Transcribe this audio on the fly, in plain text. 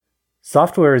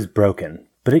Software is broken,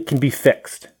 but it can be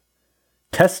fixed.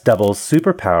 Test Double's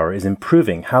superpower is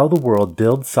improving how the world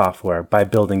builds software by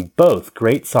building both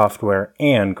great software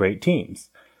and great teams.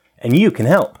 And you can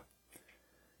help.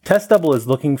 Test Double is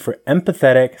looking for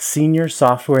empathetic senior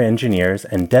software engineers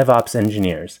and DevOps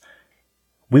engineers.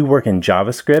 We work in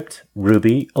JavaScript,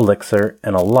 Ruby, Elixir,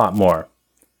 and a lot more.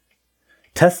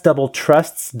 Test Double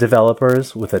trusts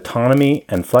developers with autonomy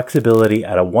and flexibility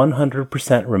at a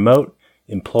 100% remote,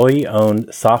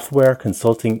 employee-owned software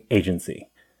consulting agency.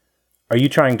 Are you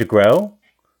trying to grow?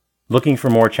 Looking for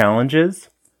more challenges?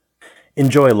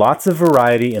 Enjoy lots of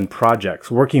variety in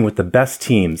projects working with the best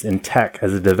teams in tech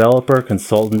as a developer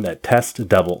consultant at Test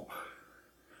Double.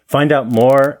 Find out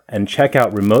more and check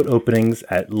out remote openings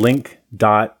at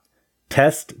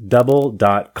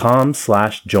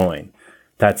link.testdouble.com/join.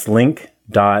 That's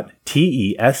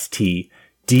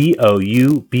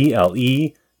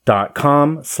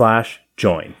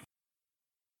link.testdouble.com/join.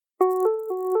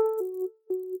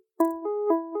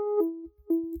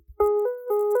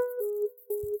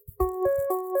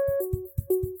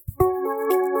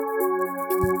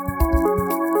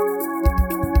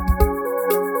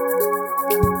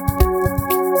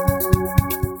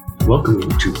 Welcome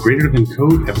to Greater Than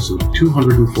Code, episode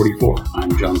 244.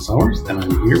 I'm John Sowers, and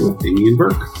I'm here with Damian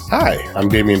Burke. Hi, I'm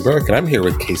Damian Burke, and I'm here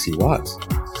with Casey Watts.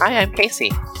 Hi, I'm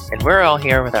Casey, and we're all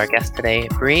here with our guest today,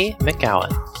 Bree McGowan.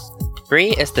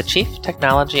 Bree is the Chief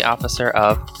Technology Officer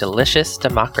of Delicious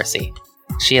Democracy.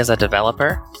 She is a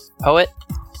developer, poet,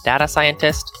 data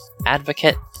scientist,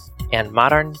 advocate, and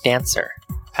modern dancer,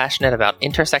 passionate about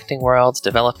intersecting worlds,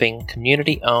 developing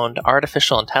community-owned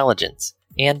artificial intelligence,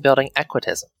 and building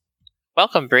equitism.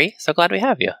 Welcome, Bree. So glad we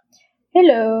have you.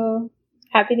 Hello.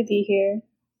 Happy to be here.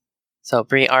 So,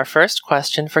 Bree, our first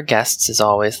question for guests is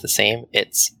always the same.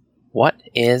 It's, what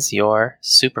is your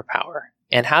superpower,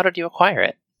 and how did you acquire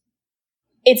it?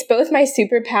 It's both my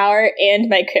superpower and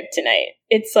my kryptonite.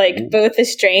 It's like both a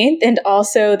strength and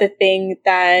also the thing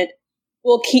that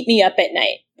will keep me up at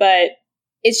night. But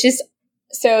it's just,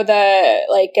 so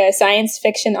the science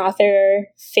fiction author,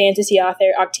 fantasy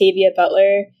author, Octavia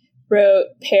Butler wrote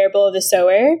Parable of the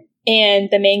Sower,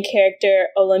 and the main character,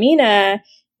 Olamina,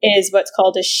 is what's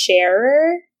called a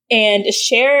sharer. And a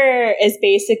sharer is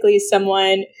basically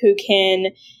someone who can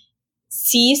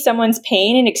see someone's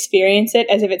pain and experience it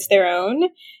as if it's their own,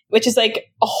 which is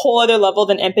like a whole other level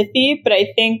than empathy. But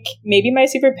I think maybe my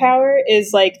superpower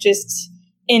is like just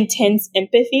intense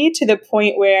empathy to the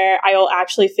point where I will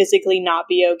actually physically not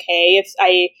be okay if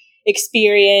I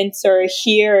experience or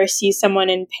hear or see someone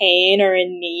in pain or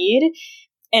in need.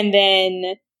 And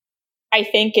then I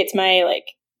think it's my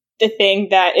the thing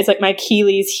that is like my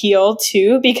Achilles heel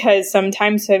too, because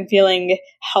sometimes I'm feeling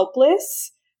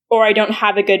helpless or I don't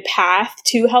have a good path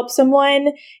to help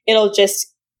someone. It'll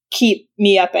just keep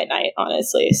me up at night,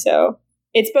 honestly. So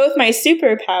it's both my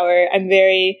superpower. I'm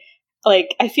very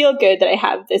I feel good that I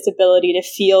have this ability to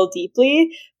feel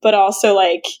deeply, but also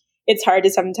it's hard to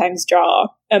sometimes draw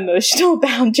emotional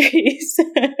boundaries.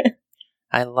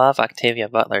 I love Octavia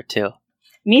Butler, too.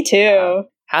 Me too.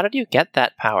 How did you get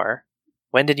that power?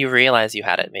 When did you realize you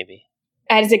had it, maybe?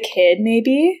 As a kid,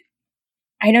 maybe?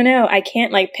 I don't know. I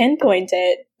can't pinpoint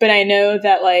it, but I know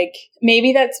that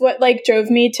maybe that's what drove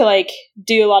me to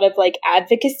do a lot of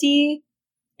advocacy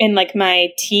in my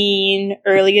teen,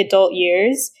 early adult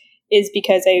years, is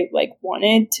because I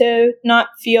wanted to not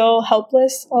feel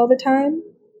helpless all the time.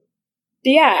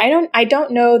 But yeah, I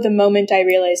don't know the moment I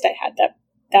realized I had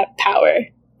that power,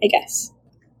 I guess.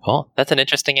 Well, that's an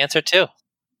interesting answer too.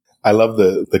 I love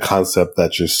the concept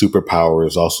that your superpower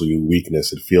is also your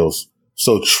weakness. It feels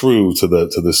so true to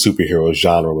the superhero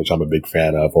genre, which I'm a big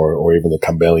fan of, or even the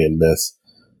Campbellian myths.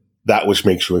 That which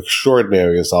makes you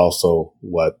extraordinary is also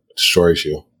what destroys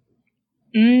you.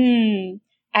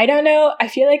 I don't know. I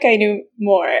feel like I knew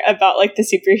more about the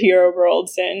superhero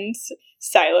worlds and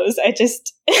silos. I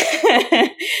just,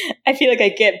 I feel like I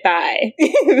get by.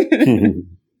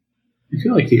 I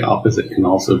feel like the opposite can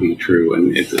also be true,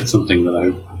 and it's something that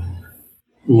I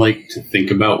like to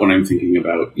think about when I'm thinking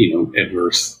about,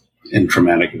 adverse and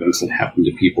traumatic events that happen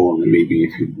to people, and then maybe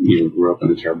if you grew up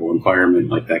in a terrible environment,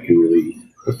 that can really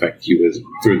affect you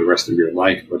through the rest of your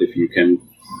life. But if you can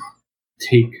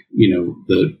take,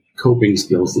 the coping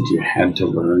skills that you had to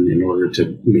learn in order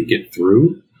to make it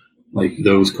through,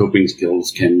 those coping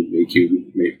skills can make you,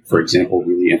 for example,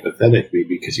 really empathetic,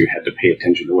 maybe because you had to pay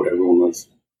attention to what everyone was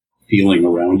feeling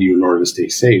around you in order to stay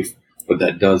safe. But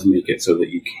that does make it so that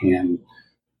you can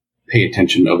pay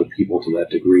attention to other people to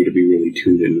that degree, to be really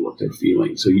tuned into what they're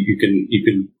feeling. So you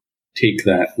can take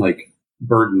that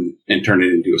burden and turn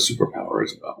it into a superpower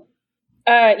as well.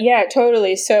 Yeah,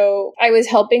 totally. So I was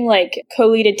helping like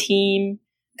co-lead a team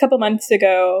a couple months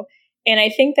ago. And I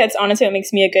think that's honestly what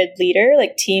makes me a good leader,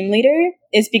 like team leader,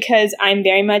 is because I'm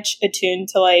very much attuned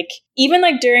to like, even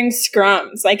like during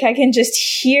scrums, like I can just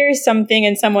hear something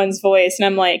in someone's voice and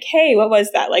I'm like, hey, what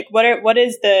was that? Like, what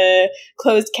is the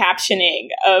closed captioning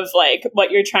of like what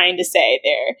you're trying to say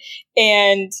there?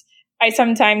 And I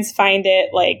sometimes find it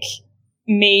like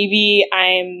maybe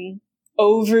I'm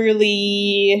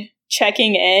overly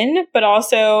checking in, but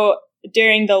also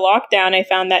during the lockdown, I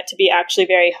found that to be actually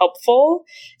very helpful.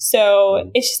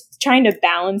 So it's just trying to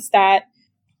balance that.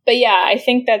 But yeah, I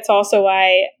think that's also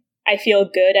why I feel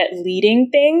good at leading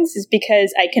things, is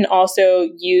because I can also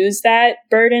use that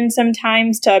burden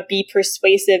sometimes to be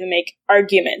persuasive and make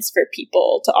arguments for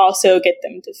people, to also get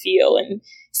them to feel and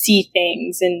see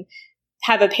things and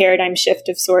have a paradigm shift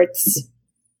of sorts.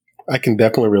 I can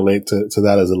definitely relate to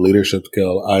that as a leadership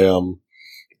skill.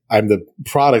 I'm the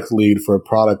product lead for a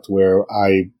product where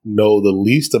I know the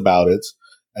least about it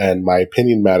and my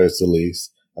opinion matters the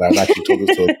least. And I've actually told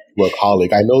this to a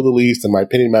colleague. I know the least and my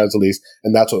opinion matters the least.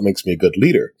 And that's what makes me a good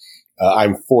leader.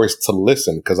 I'm forced to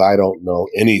listen because I don't know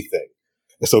anything.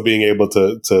 So being able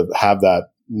to have that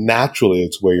naturally,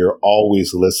 it's where you're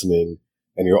always listening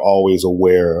and you're always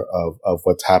aware of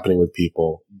what's happening with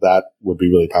people. That would be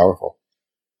really powerful.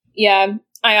 Yeah.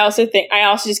 I also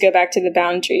just go back to the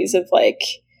boundaries of like,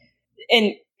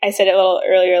 and I said it a little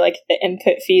earlier, like the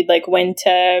input feed, like when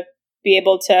to be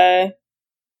able to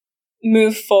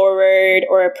move forward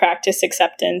or practice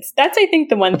acceptance. That's, I think,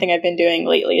 the one thing I've been doing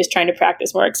lately is trying to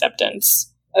practice more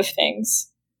acceptance of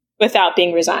things without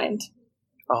being resigned.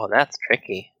 Oh, that's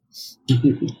tricky.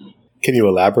 Can you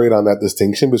elaborate on that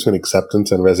distinction between acceptance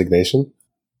and resignation?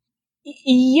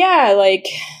 Yeah, like,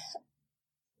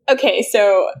 okay,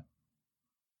 so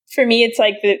for me, it's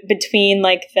like between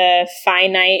like the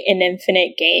finite and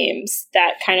infinite games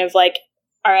that kind of like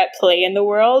are at play in the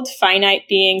world. Finite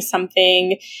being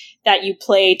something that you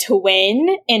play to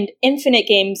win, and infinite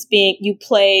games being you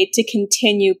play to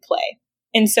continue play.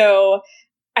 And so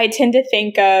I tend to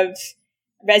think of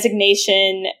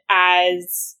resignation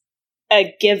as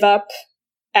a give up,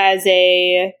 as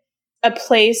a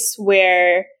place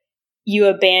where you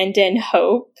abandon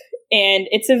hope. And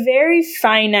it's a very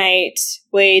finite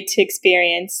way to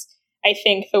experience, I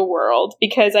think, the world,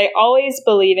 because I always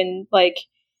believe in like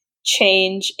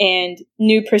change and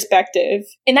new perspective.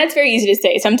 And that's very easy to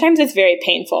say. Sometimes it's very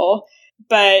painful,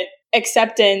 but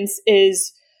acceptance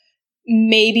is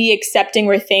maybe accepting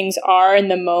where things are in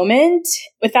the moment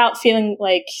without feeling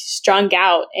like strung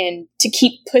out and to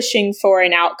keep pushing for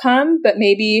an outcome, but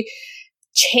maybe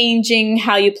changing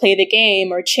how you play the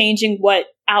game or changing what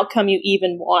outcome you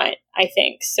even want, I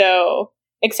think. So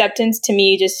acceptance to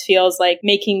me just feels like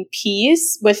making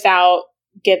peace without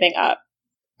giving up.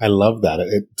 I love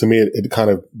that. To me, it kind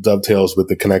of dovetails with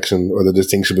the connection or the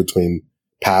distinction between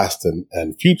past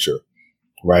and future,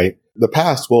 right? The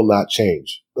past will not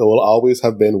change. It will always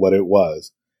have been what it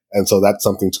was. And so that's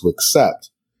something to accept.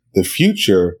 The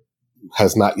future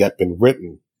has not yet been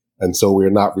written. And so we're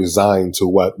not resigned to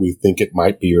what we think it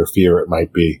might be or fear it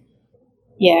might be.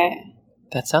 Yeah.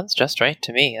 That sounds just right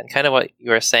to me. And kind of what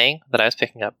you were saying that I was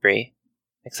picking up, Bree.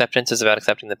 Acceptance is about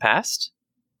accepting the past,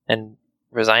 and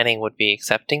resigning would be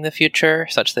accepting the future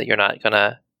such that you're not going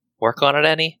to work on it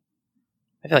any.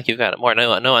 I feel like you've got more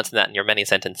nuance than that in your many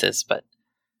sentences, but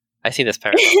I see this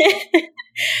parallel.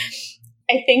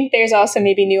 I think there's also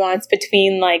maybe nuance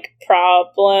between like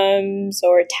problems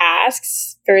or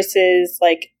tasks versus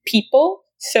like people.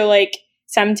 So like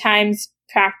sometimes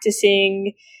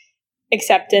practicing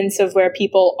acceptance of where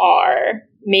people are,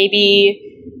 maybe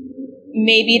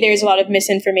there's a lot of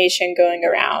misinformation going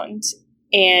around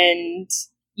and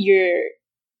you're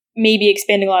maybe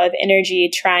expending a lot of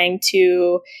energy trying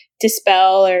to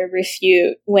dispel or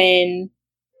refute, when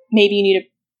maybe you need to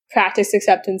practice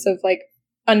acceptance of like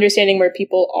understanding where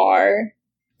people are,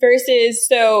 versus,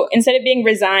 so instead of being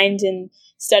resigned and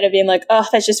instead of being like, oh,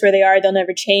 that's just where they are, they'll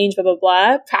never change, blah, blah,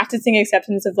 blah, practicing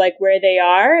acceptance of like where they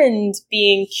are and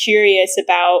being curious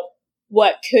about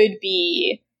what could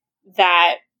be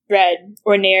that thread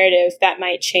or narrative that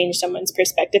might change someone's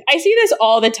perspective. I see this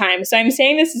all the time. So I'm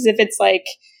saying this as if it's like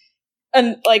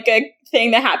a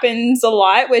thing that happens a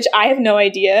lot, which I have no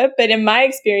idea. But in my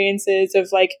experiences of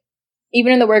like,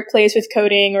 even in the workplace with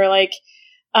coding or like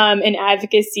in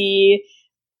advocacy,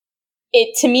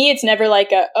 to me, it's never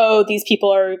like oh, these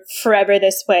people are forever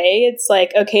this way. It's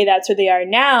like, okay, that's where they are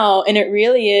now. And it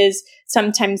really is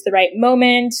sometimes the right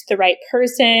moment, the right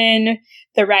person,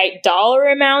 the right dollar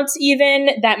amounts even,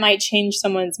 that might change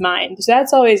someone's mind. So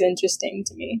that's always interesting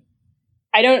to me.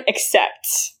 I don't accept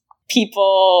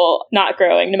people not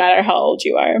growing no matter how old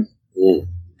you are. Mm.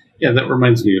 Yeah, that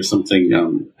reminds me of something.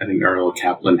 I think Ariel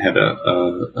Kaplan had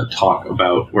a talk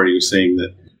about where he was saying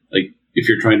that, like, if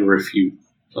you're trying to refute,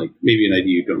 like, maybe an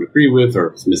idea you don't agree with or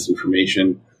it's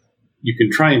misinformation, you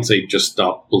can try and say, just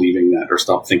stop believing that or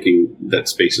stop thinking that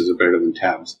spaces are better than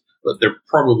tabs. But they're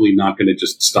probably not going to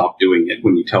just stop doing it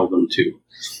when you tell them to.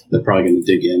 They're probably going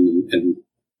to dig in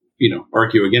and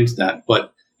argue against that.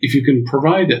 But if you can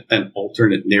provide an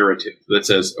alternate narrative that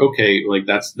says, okay, like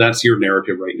that's your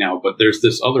narrative right now, but there's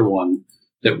this other one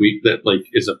that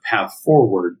is a path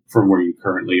forward from where you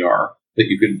currently are, that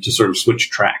you could just sort of switch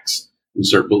tracks and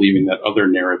start believing that other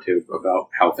narrative about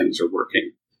how things are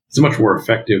working. It's much more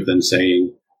effective than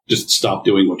saying, just stop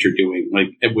doing what you're doing,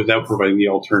 like, without providing the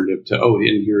alternative to,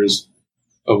 and here is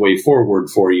a way forward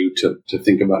for you to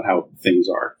think about how things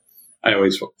are. I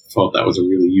always felt that was a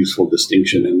really useful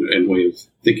distinction and way of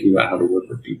thinking about how to work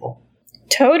with people.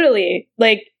 Totally.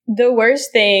 Like, the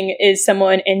worst thing is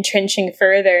someone entrenching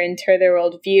further into their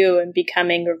worldview and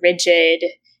becoming rigid.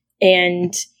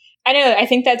 And I know, I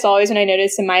think that's always when I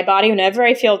notice in my body, whenever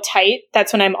I feel tight,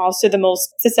 that's when I'm also the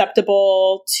most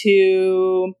susceptible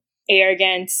to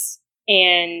arrogance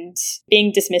and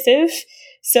being dismissive.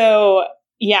 So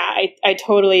yeah, I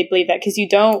totally believe that, because you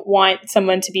don't want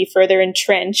someone to be further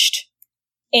entrenched.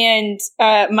 And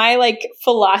my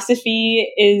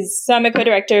philosophy is, so I'm a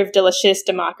co-director of Delicious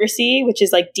Democracy, which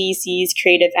is DC's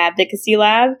creative advocacy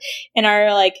lab. And our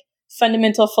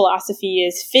fundamental philosophy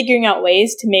is figuring out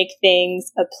ways to make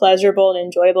things a pleasurable and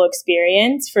enjoyable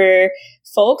experience for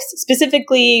folks,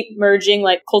 specifically merging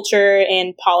culture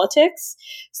and politics.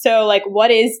 So what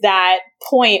is that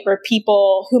point where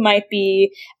people who might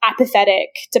be apathetic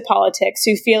to politics,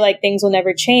 who feel like things will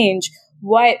never change,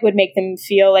 what would make them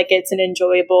feel like it's an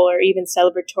enjoyable or even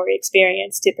celebratory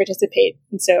experience to participate?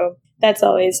 And so that's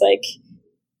always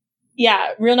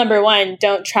rule number one,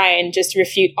 don't try and just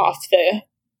refute off the,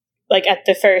 at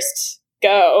the first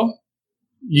go.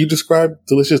 You described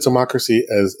Delicious Democracy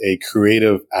as a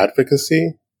creative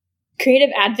advocacy? Creative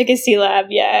advocacy lab,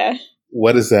 yeah.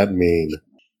 What does that mean?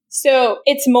 So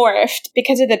it's morphed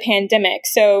because of the pandemic.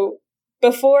 So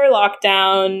before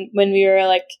lockdown, when we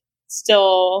were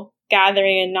still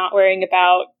gathering and not worrying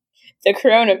about the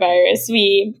coronavirus,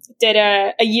 we did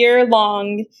a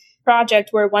year-long project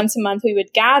where once a month we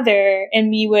would gather and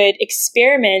we would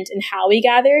experiment in how we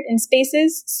gathered in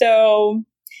spaces. So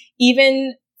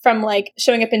even from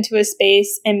showing up into a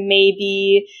space and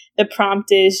maybe the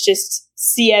prompt is just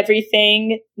see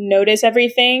everything, notice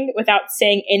everything without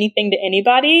saying anything to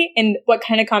anybody, and what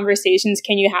kind of conversations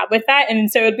can you have with that? And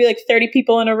so it'd be 30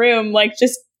 people in a room,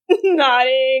 just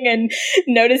nodding and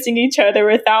noticing each other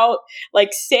without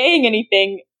saying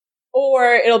anything.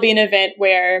 Or it'll be an event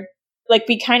where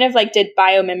we kind of did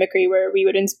biomimicry, where we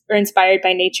are inspired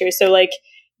by nature. So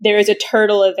there is a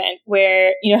turtle event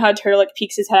where, you know how a turtle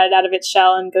peeks his head out of its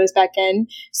shell and goes back in.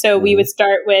 So we would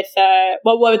start with,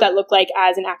 what would that look like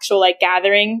as an actual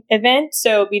gathering event?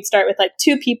 So we'd start with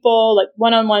 2 people,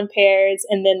 one-on-one pairs,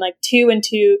 and then 2 and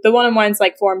 2. The one-on-ones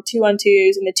form 2 on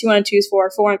 2s, and the 2 on 2s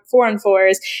for 4 on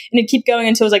 4s, and it'd keep going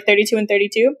until it was 32 and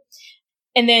 32.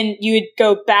 And then you would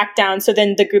go back down. So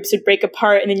then the groups would break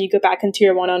apart, and then you go back into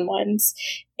your one-on-ones.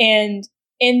 And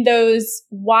in those,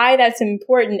 why that's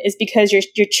important is because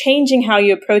you're changing how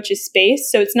you approach a space.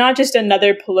 So it's not just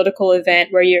another political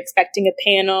event where you're expecting a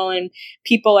panel and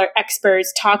people are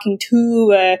experts talking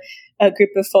to a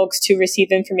group of folks to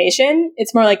receive information.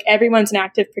 It's more everyone's an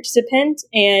active participant,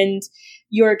 and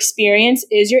your experience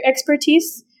is your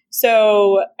expertise.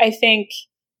 So I think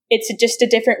it's just a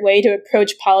different way to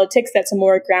approach politics that's a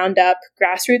more ground up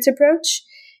grassroots approach.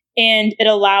 And it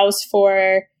allows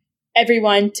for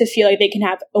everyone to feel like they can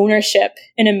have ownership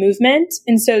in a movement.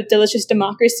 And so Delicious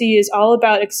Democracy is all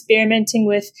about experimenting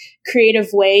with creative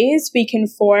ways we can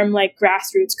form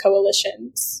grassroots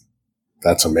coalitions.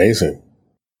 That's amazing.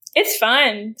 It's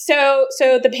fun. So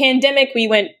the pandemic, we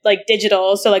went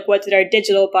digital. So what did our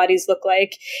digital bodies look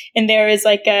like? And there is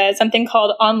something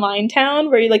called Online Town,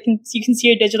 where you can see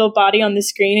your digital body on the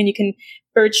screen, and you can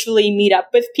virtually meet up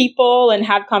with people and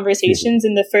have conversations.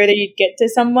 And the further you get to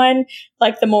someone,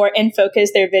 the more in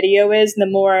focus their video is, and the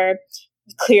more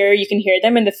clear you can hear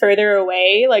them. And the further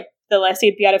away, the less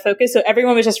you'd be out of focus. So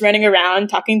everyone was just running around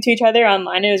talking to each other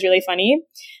online. It was really funny.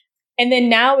 And then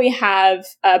now we have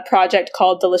a project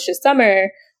called Delicious Summer,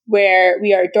 where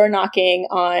we are door knocking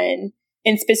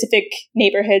in specific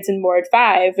neighborhoods in Ward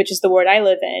 5, which is the ward I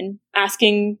live in,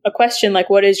 asking a question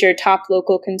what is your top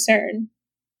local concern?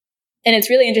 And it's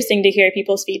really interesting to hear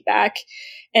people's feedback.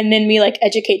 And then we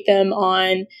educate them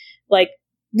on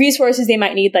resources they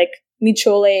might need,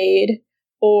 mutual aid,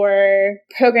 or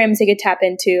programs they could tap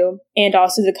into, and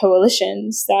also the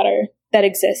coalitions that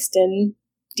exist in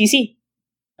DC.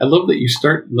 I love that you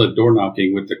start the door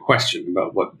knocking with the question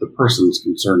about what the person's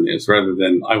concern is, rather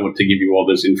than I want to give you all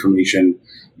this information,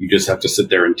 you just have to sit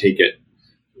there and take it,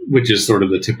 which is sort of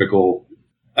the typical,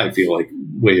 I feel like,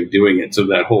 way of doing it. So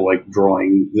that whole like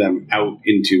drawing them out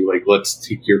into like, let's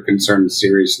take your concerns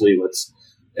seriously,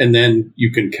 and then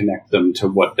you can connect them to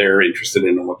what they're interested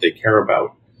in and what they care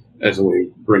about as a way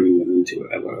of bringing them into it.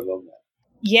 I love that.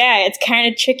 Yeah, it's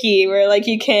kind of tricky where like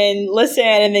you can listen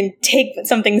and then take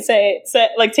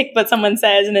what take what someone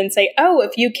says and then say, oh,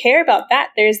 if you care about that,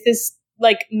 there's this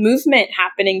like movement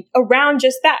happening around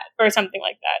just that or something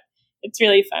like that. It's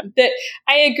really fun. But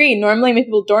I agree. Normally when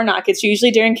people door knock, it's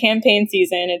usually during campaign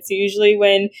season. It's usually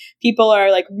when people are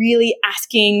like really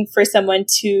asking for someone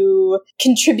to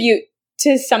contribute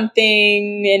to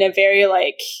something in a very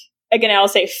like, again, I'll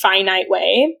say finite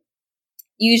way.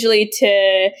 Usually to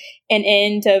an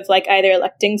end of like either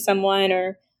electing someone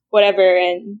or whatever.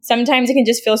 And sometimes it can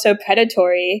just feel so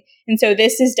predatory. And so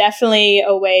this is definitely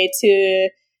a way to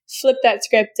flip that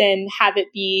script and have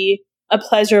it be a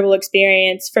pleasurable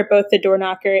experience for both the door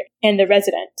knocker and the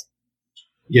resident.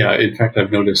 Yeah, in fact,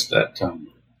 I've noticed that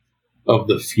of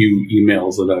the few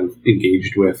emails that I've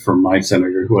engaged with from my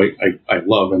senator, who I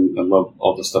love and I love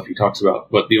all the stuff he talks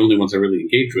about, but the only ones I really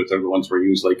engage with are the ones where he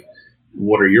was like,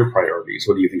 what are your priorities?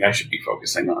 What do you think I should be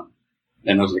focusing on?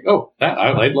 And I was like, oh,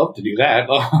 I'd love to do that.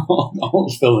 I'll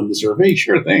fill in the survey,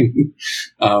 sure thing.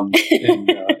 And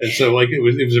so like it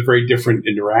was a very different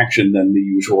interaction than the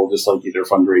usual, just like either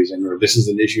fundraising or this is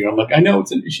an issue. I'm like, I know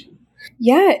it's an issue.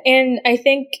 Yeah, and I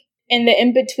think in the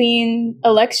in-between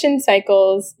election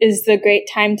cycles is the great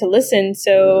time to listen.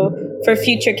 So for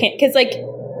future, because like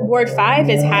Ward 5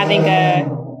 is having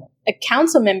a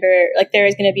council member, like there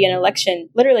is going to be an election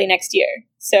literally next year.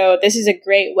 So this is a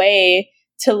great way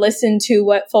to listen to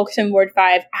what folks in Ward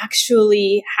 5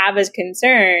 actually have as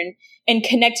concern and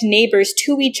connect neighbors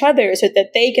to each other so that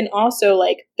they can also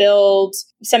like build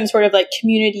some sort of like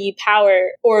community power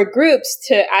or groups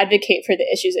to advocate for the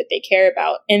issues that they care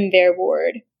about in their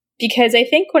ward. Because I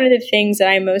think one of the things that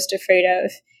I'm most afraid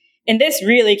of, and this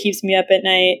really keeps me up at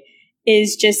night,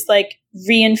 is just like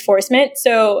reinforcement.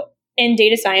 So in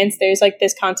data science, there's like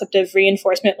this concept of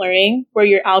reinforcement learning where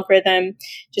your algorithm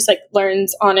just like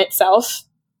learns on itself.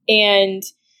 And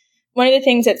one of the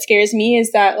things that scares me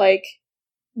is that like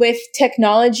with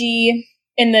technology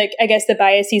and the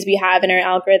biases we have in our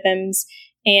algorithms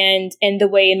and the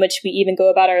way in which we even go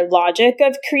about our logic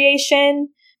of creation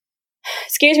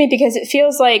scares me because it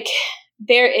feels like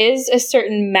there is a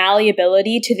certain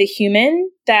malleability to the human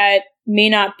that may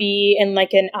not be in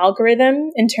like an algorithm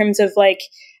in terms of like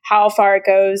how far it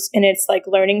goes in its like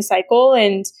learning cycle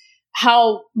and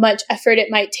how much effort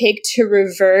it might take to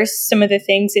reverse some of the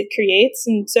things it creates.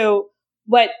 And so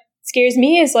what scares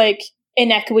me is like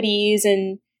inequities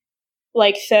and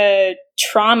like the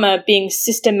trauma being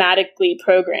systematically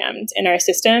programmed in our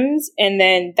systems. And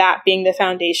then that being the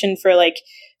foundation for like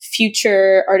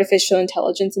future artificial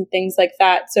intelligence and things like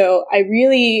that. So I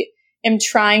really am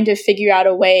trying to figure out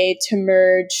a way to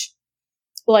merge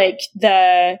like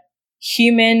the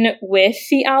human with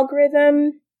the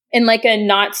algorithm in like a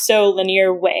not so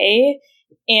linear way.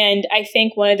 And I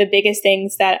think one of the biggest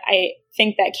things that I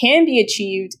think that can be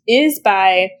achieved is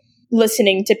by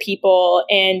listening to people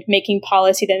and making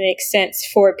policy that makes sense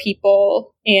for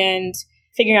people and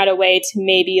figuring out a way to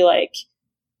maybe like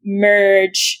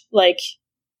merge like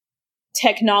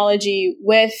technology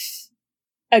with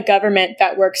a government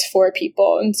that works for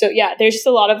people. And so, yeah, there's just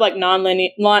a lot of like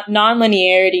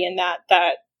non-linearity in that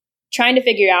trying to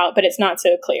figure out, but it's not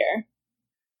so clear.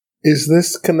 Is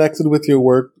this connected with your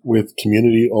work with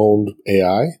community-owned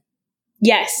AI?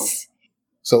 Yes.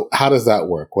 So how does that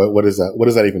work? What does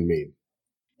that even mean?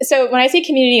 So when I say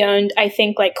community-owned, I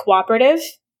think like cooperative.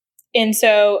 And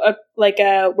so like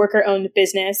a worker-owned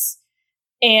business.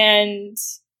 And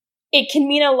it can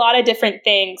mean a lot of different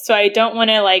things. So I don't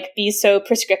want to like be so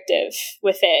prescriptive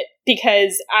with it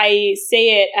because I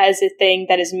say it as a thing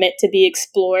that is meant to be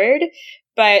explored.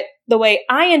 But the way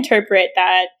I interpret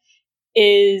that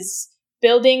is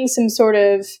building some sort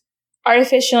of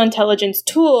artificial intelligence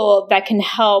tool that can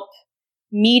help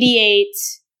mediate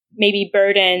maybe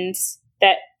burdens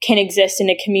that can exist in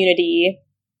a community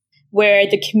where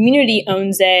the community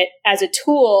owns it as a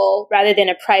tool rather than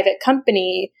a private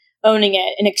company owning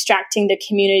it and extracting the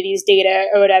community's data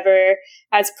or whatever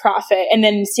as profit, and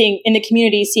then seeing in the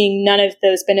community, seeing none of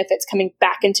those benefits coming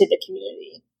back into the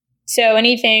community. So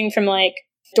anything from like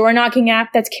door knocking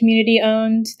app that's community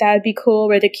owned, that would be cool,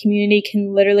 where the community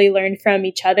can literally learn from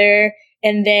each other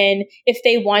And then if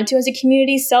they want to, as a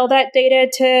community, sell that data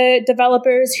to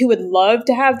developers who would love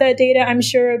to have that data, I'm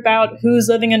sure, about who's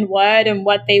living in what and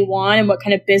what they want and what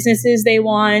kind of businesses they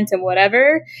want and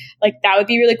whatever. Like, that would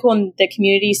be really cool. And the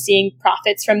community seeing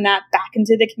profits from that back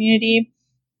into the community.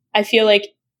 I feel like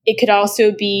it could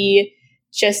also be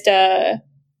just a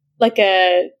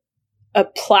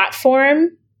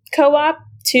platform co-op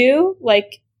too,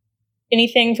 like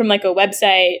anything from like a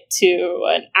website to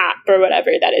an app or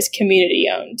whatever that is community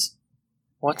owned.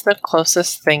 What's the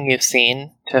closest thing you've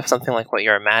seen to something like what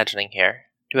you're imagining here?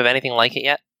 Do you have anything like it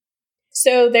yet?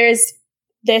 So there's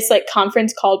this like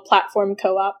conference called Platform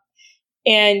Co-op,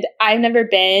 and I've never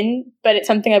been, but it's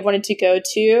something I've wanted to go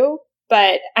to.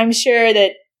 But I'm sure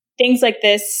that things like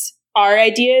this are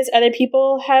ideas other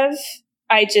people have.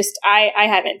 I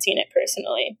haven't seen it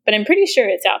personally, but I'm pretty sure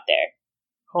it's out there.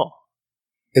 Cool.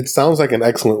 It sounds like an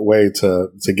excellent way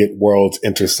to get worlds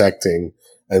intersecting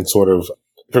and sort of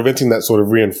preventing that sort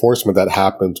of reinforcement that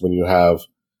happens when you have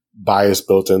bias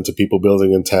built into people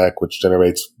building in tech, which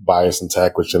generates bias in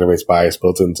tech, which generates bias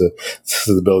built into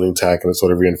the building tech, and it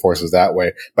sort of reinforces that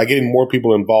way. By getting more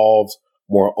people involved,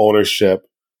 more ownership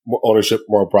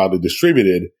more broadly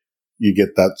distributed, you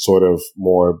get that sort of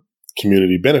more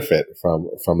community benefit from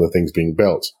the things being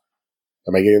built.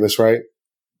 Am I getting this right?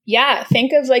 Yeah,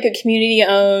 think of like a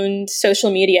community-owned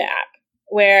social media app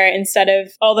where instead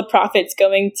of all the profits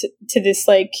going to this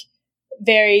like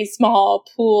very small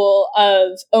pool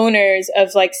of owners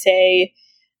of like, say,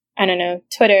 I don't know,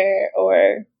 Twitter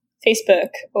or Facebook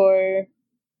or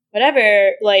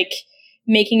whatever, like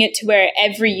making it to where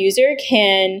every user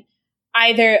can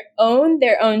either own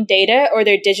their own data or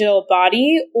their digital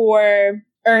body or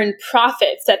earn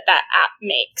profits that app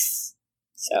makes.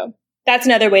 So that's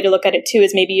another way to look at it too,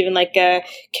 is maybe even like a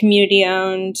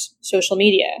community-owned social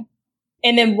media.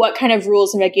 And then what kind of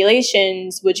rules and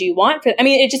regulations would you want for, I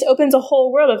mean, it just opens a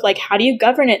whole world of like, how do you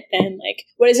govern it then? Like,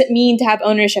 what does it mean to have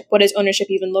ownership? What does ownership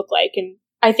even look like? And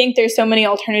I think there's so many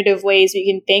alternative ways we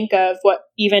can think of what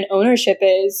even ownership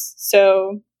is.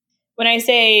 So when I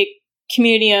say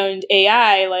community-owned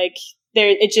AI, like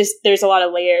there's a lot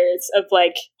of layers of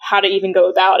like how to even go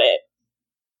about it.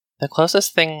 The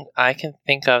closest thing I can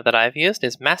think of that I've used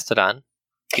is Mastodon,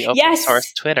 the open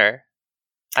source Twitter.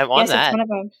 I'm on that. It's one of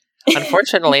them.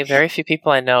 Unfortunately, very few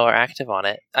people I know are active on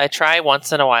it. I try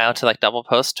once in a while to like double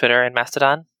post Twitter and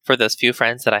Mastodon for those few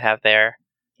friends that I have there.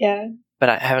 Yeah. But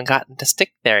I haven't gotten to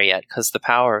stick there yet because the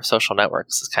power of social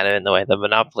networks is kind of in the way. The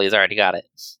monopoly's already got it.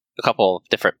 A couple of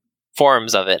different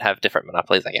forms of it have different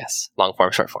monopolies, I guess. Long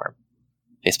form, short form.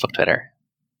 Facebook, Twitter.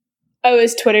 Oh,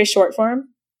 is Twitter short form?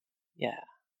 Yeah.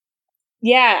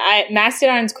 Yeah,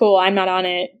 Mastodon's cool. I'm not on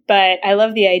it, but I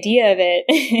love the idea of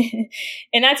it.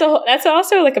 And that's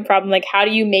also like a problem. Like, how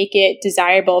do you make it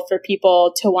desirable for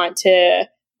people to want to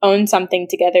own something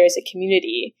together as a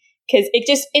community? Because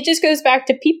it just goes back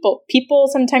to people. People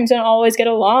sometimes don't always get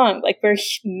along. Like, we're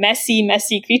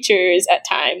messy creatures at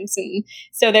times. And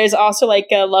so there's also like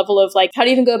a level of like, how do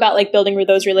you even go about like building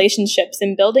those relationships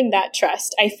and building that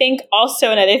trust? I think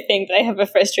also another thing that I have a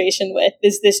frustration with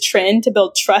is this trend to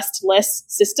build trustless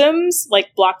systems like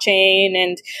blockchain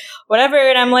and whatever.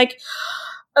 And I'm like,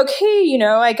 okay, you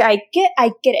know, like I get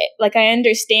it. Like, I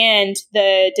understand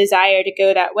the desire to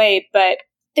go that way, but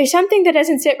there's something that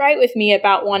doesn't sit right with me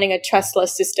about wanting a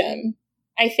trustless system.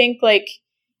 I think like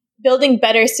building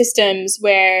better systems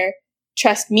where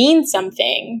trust means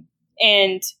something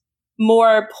and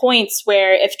more points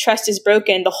where if trust is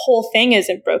broken, the whole thing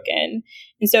isn't broken.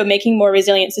 And so making more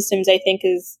resilient systems, I think,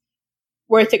 is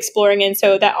worth exploring. And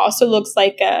so that also looks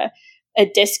like a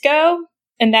DISCO,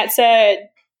 and that's a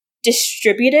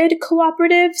distributed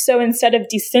cooperative. So instead of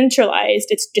decentralized,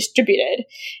 it's distributed.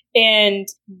 And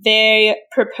they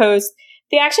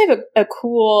actually have a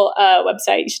cool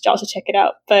website. You should also check it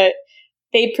out. But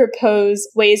they propose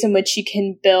ways in which you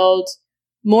can build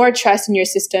more trust in your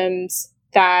systems,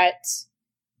 that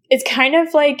it's kind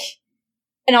of like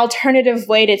an alternative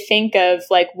way to think of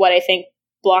like what I think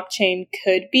blockchain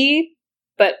could be.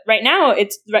 But right now,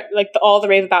 it's like all the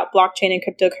rave about blockchain and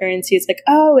cryptocurrency is like,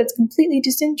 oh, it's completely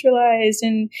decentralized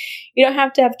and you don't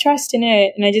have to have trust in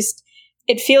it. And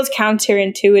it feels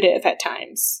counterintuitive at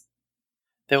times.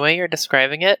 The way you're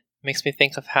describing it makes me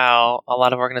think of how a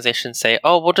lot of organizations say,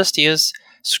 oh, we'll just use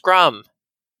Scrum,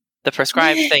 the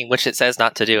prescribed thing, which it says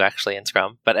not to do actually in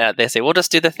Scrum. But they say, we'll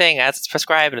just do the thing as it's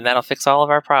prescribed and that'll fix all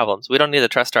of our problems. We don't need to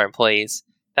trust our employees.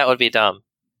 That would be dumb.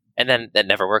 And then it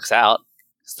never works out.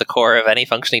 It's the core of any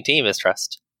functioning team is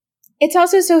trust. It's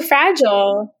also so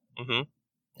fragile. Mm-hmm.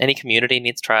 Any community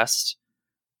needs trust.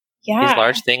 Yeah. These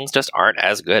large things just aren't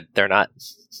as good. They're not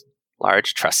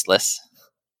large, trustless.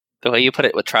 The way you put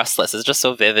it with trustless is just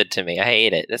so vivid to me. I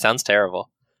hate it. It sounds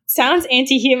terrible. Sounds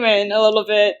anti-human a little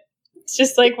bit. It's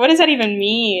just like, what does that even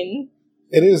mean?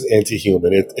 It is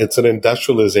anti-human. It's an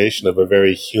industrialization of a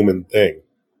very human thing.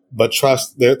 But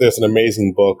trust, there's an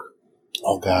amazing book.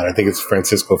 Oh God, I think it's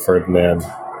Francisco Ferdinand.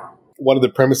 One of the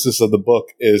premises of the book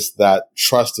is that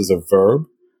trust is a verb.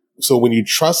 So when you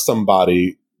trust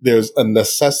somebody, there's a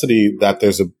necessity that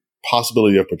there's a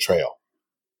possibility of betrayal.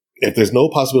 If there's no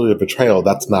possibility of betrayal,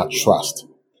 that's not trust.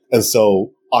 And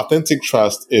so authentic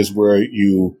trust is where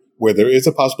there is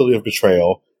a possibility of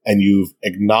betrayal and you've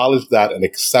acknowledged that and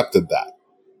accepted that.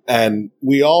 And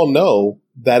we all know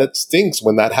that it stinks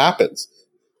when that happens.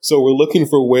 So we're looking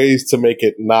for ways to make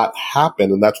it not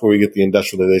happen. And that's where we get the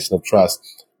industrialization of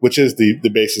trust, which is the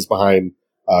basis behind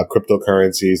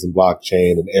cryptocurrencies and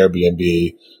blockchain and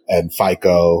Airbnb and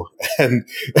FICO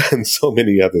and so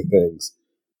many other things.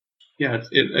 Yeah,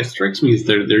 it strikes me as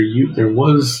there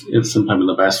was sometime in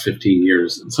the past 15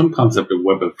 years some concept of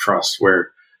web of trust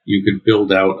where you could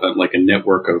build out a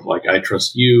network of like I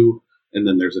trust you, and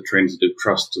then there's a transitive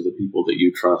trust to the people that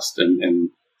you trust, and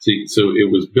so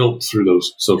it was built through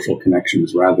those social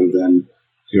connections rather than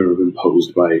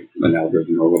imposed by an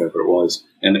algorithm or whatever it was.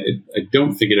 And I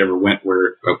don't think it ever went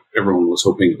where everyone was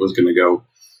hoping it was going to go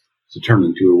to turn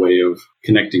into a way of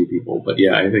connecting people. But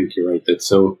yeah, I think you're right. That's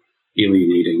so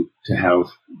alienating to have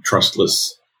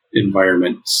trustless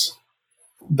environments.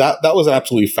 That was an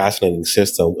absolutely fascinating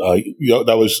system.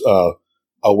 That was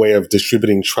a way of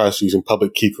distributing trust using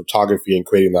public key cryptography and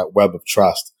creating that web of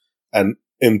trust. And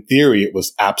in theory, it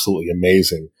was absolutely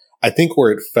amazing. I think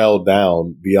where it fell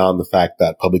down beyond the fact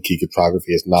that public key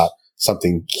cryptography is not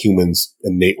something humans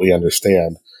innately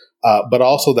understand, but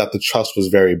also that the trust was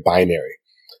very binary.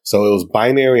 So it was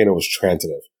binary and it was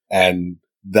transitive. And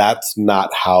that's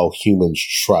not how humans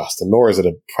trust, and nor is it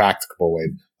a practicable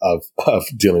way of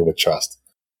dealing with trust.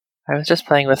 I was just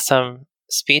playing with some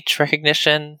speech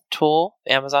recognition tool,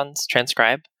 Amazon's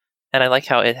Transcribe, and I like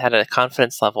how it had a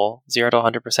confidence level 0 to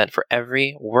 100% for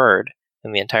every word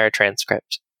in the entire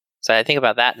transcript. So I think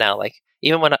about that now, like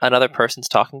even when another person's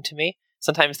talking to me,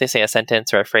 sometimes they say a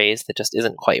sentence or a phrase that just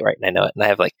isn't quite right, and I know it, and I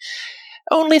have like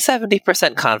only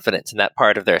 70% confidence in that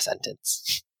part of their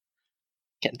sentence.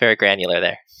 Getting very granular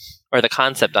there. Or the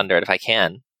concept under it if I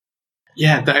can.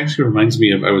 Yeah, that actually reminds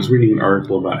me of, I was reading an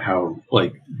article about how,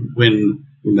 like, when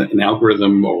an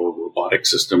algorithm or robotic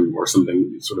system or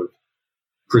something sort of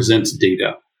presents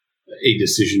data, a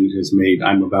decision is made,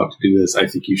 I'm about to do this, I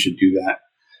think you should do that.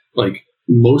 Like,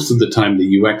 most of the time,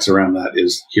 the UX around that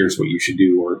is, here's what you should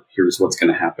do, or here's what's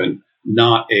going to happen.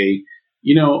 Not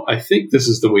I think this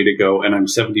is the way to go, and I'm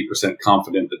 70%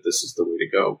 confident that this is the way to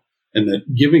go. And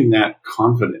that giving that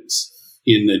confidence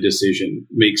in the decision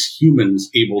makes humans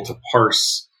able to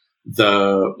parse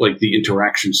the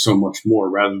interaction so much more,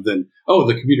 rather than,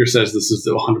 the computer says this is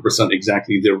 100%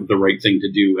 exactly the right thing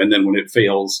to do. And then when it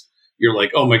fails, you're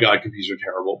like, oh my God, computers are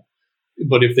terrible.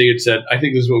 But if they had said, I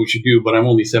think this is what we should do, but I'm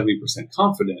only 70%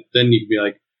 confident, then you'd be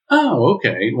like, oh,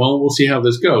 okay, well, we'll see how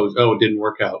this goes. Oh, it didn't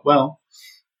work out. Well,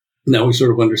 now we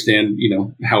sort of understand,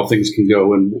 how things can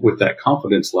go and with that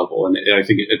confidence level. And I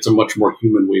think it's a much more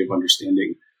human way of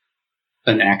understanding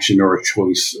an action or a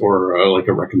choice or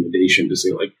a recommendation to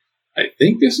say, like, I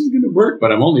think this is going to work,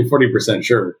 but I'm only 40%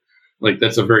 sure. Like,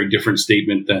 that's a very different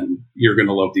statement than you're going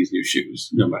to love these new shoes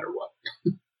no matter what.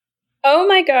 Oh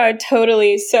my God,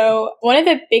 totally. So one of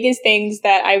the biggest things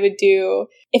that I would do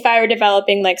if I were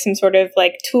developing like some sort of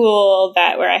like tool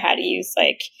where I had to use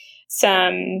like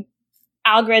some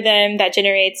algorithm that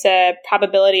generates a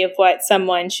probability of what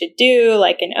someone should do,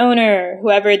 like an owner or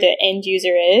whoever the end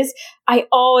user is, I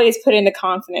always put in the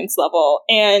confidence level.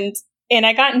 And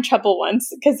I got in trouble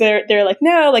once because they're like,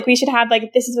 no, like we should have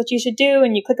like, this is what you should do.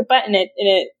 And you click a button and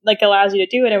it like allows you to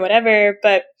do it and whatever.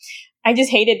 But I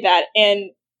just hated that. And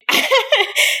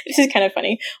this is kind of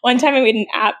funny. One time I made an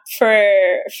app for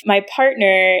my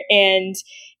partner, and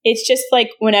it's just like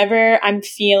whenever I'm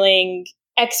feeling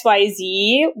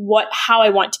XYZ, how I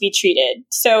want to be treated.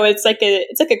 So it's like a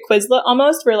Quizlet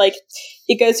almost, where like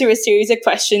it goes through a series of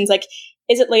questions like,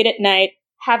 is it late at night?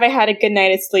 Have I had a good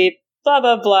night of sleep? Blah,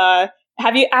 blah, blah.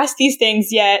 Have you asked these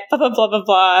things yet? Blah, blah, blah, blah,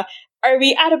 blah. Are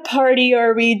we at a party,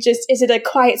 or is it a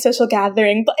quiet social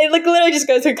gathering? But it like literally just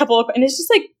goes through a couple of, and it's just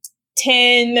like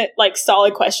 10 like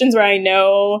solid questions where I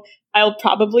know I'll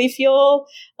probably feel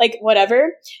like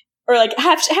whatever. Or like,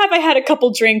 have I had a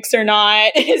couple drinks or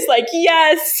not? It's like,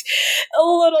 yes, a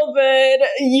little bit,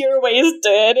 you're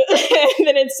wasted.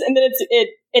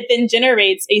 It then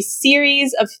generates a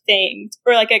series of things,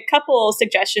 or like a couple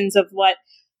suggestions of what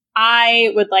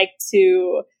I would like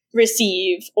to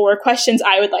receive, or questions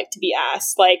I would like to be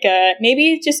asked. Like,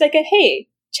 maybe just like a, hey,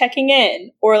 checking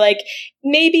in, or like,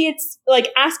 maybe it's like,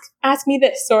 ask me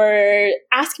this, or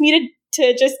ask me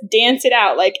to just dance it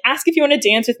out. Like, ask if you want to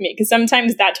dance with me. Cause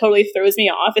sometimes that totally throws me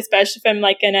off, especially if I'm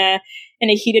like in a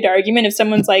heated argument. If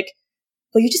someone's like,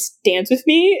 will you just dance with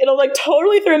me? It'll like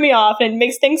totally throw me off, and it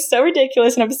makes things so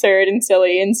ridiculous and absurd and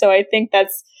silly. And so I think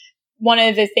that's one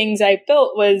of the things I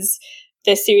built, was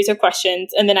this series of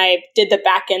questions. And then I did the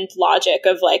back end logic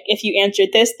of like, if you answered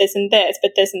this, this, and this,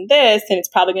 but this and this, then it's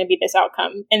probably going to be this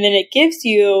outcome. And then it gives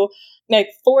you like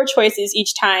 4 choices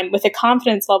each time with a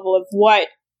confidence level of what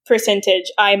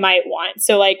percentage I might want.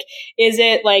 So like, is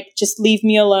it like, just leave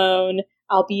me alone,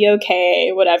 I'll be okay,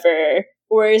 whatever?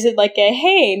 Or is it like a,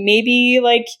 hey, maybe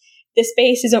like this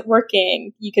space isn't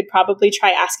working, you could probably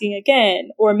try asking again,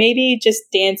 or maybe just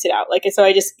dance it out. Like, so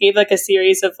I just gave like a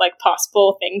series of like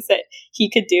possible things that he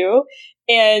could do.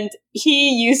 And he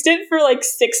used it for like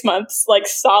 6 months, like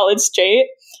solid straight.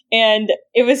 And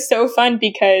it was so fun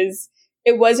because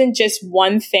it wasn't just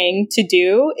one thing to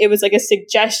do. It was like a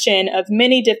suggestion of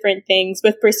many different things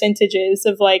with percentages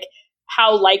of like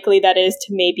how likely that is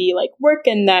to maybe like work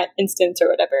in that instance or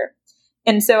whatever.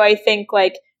 And so I think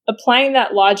like applying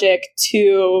that logic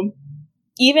to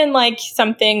even like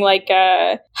something like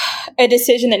a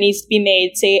decision that needs to be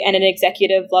made, say at an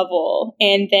executive level,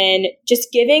 and then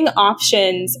just giving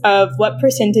options of what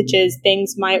percentages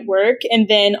things might work, and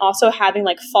then also having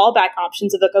like fallback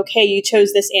options of like, okay, you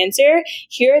chose this answer,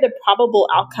 here are the probable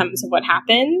outcomes of what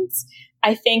happens,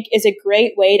 I think is a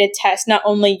great way to test not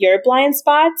only your blind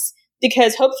spots,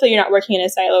 because hopefully you're not working in a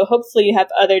silo. Hopefully you have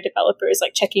other developers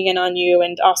like checking in on you,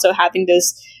 and also having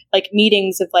those like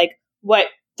meetings of like what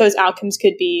those outcomes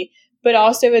could be. But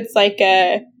also it's like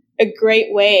a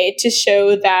great way to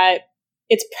show that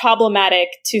it's problematic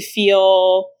to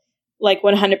feel like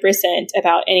 100%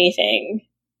 about anything,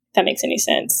 if that makes any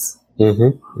sense.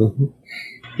 Mm-hmm. Mm-hmm.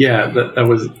 Yeah, that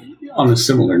was on a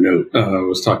similar note. I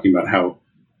was talking about how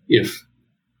if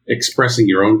expressing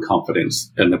your own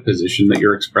confidence in the position that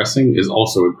you're expressing is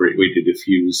also a great way to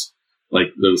diffuse like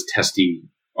those testy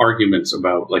arguments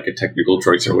about like a technical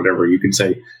choice or whatever. You could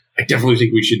say, I definitely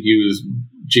think we should use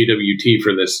JWT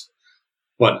for this,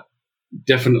 but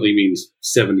definitely means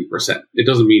 70%. It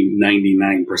doesn't mean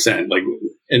 99%. Like,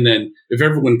 and then if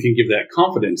everyone can give that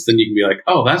confidence, then you can be like,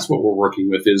 oh, that's what we're working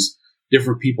with, is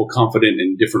different people confident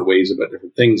in different ways about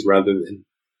different things, rather than,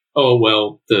 oh,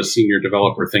 well, the senior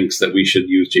developer thinks that we should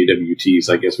use JWTs.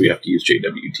 I guess we have to use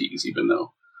JWTs, even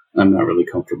though I'm not really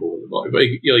comfortable with it. But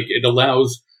like, it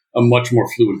allows a much more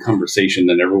fluid conversation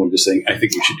than everyone just saying, I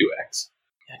think we should do X.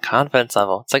 Yeah, confidence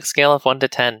level. It's like scale of 1 to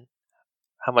 10.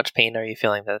 How much pain are you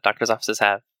feeling that doctor's offices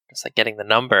have? Just like getting the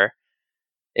number.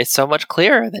 It's so much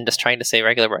clearer than just trying to say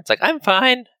regular words. Like, I'm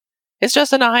fine. It's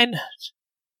just a 9.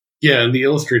 Yeah, and the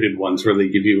illustrated ones where they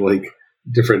give you like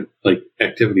different like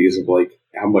activities of like,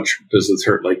 how much does this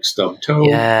hurt? Like stub toe?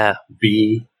 Yeah.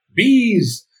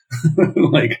 Bees.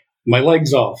 Like my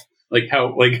leg's off. Like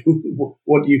how, like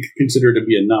what do you consider to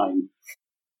be a 9?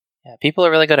 Yeah, people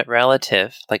are really good at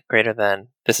relative, like greater than,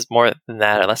 this is more than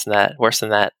that, or less than that, worse than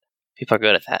that. People are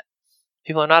good at that.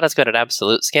 People are not as good at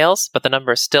absolute scales, but the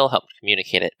numbers still help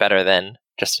communicate it better than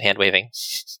just hand waving,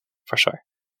 for sure.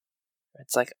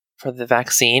 It's like for the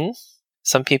vaccine,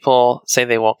 some people say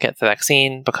they won't get the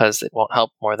vaccine because it won't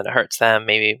help more than it hurts them,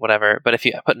 maybe whatever. But if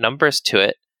you put numbers to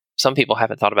it, some people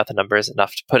haven't thought about the numbers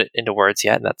enough to put it into words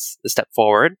yet, and that's the step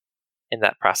forward in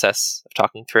that process of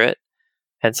talking through it.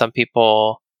 And some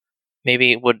people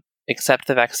maybe would accept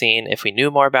the vaccine if we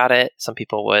knew more about it. Some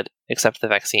people would accept the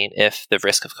vaccine if the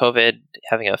risk of COVID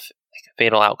having a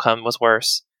fatal outcome was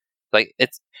worse. Like,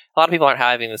 it's a lot of people aren't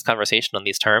having this conversation on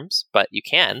these terms, but you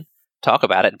can talk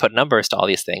about it and put numbers to all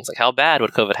these things. Like, how bad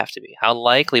would COVID have to be? How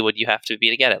likely would you have to be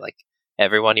to get it? Like,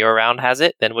 everyone you're around has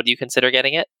it, then would you consider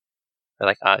getting it? Or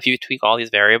like, if you tweak all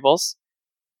these variables,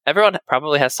 everyone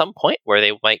probably has some point where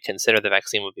they might consider the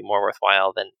vaccine would be more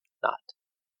worthwhile than not.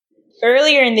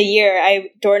 Earlier in the year, I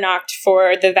door knocked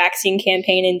for the vaccine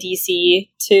campaign in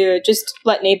DC to just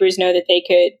let neighbors know that they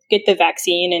could get the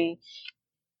vaccine. And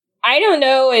I don't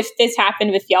know if this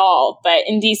happened with y'all, but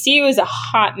in DC it was a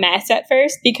hot mess at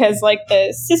first because like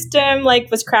the system like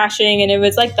was crashing, and it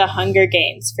was like the Hunger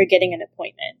Games for getting an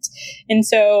appointment. And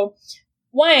so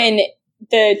one,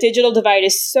 the digital divide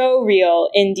is so real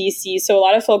in DC. So a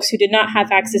lot of folks who did not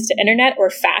have access to internet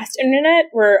or fast internet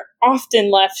were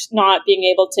often left not being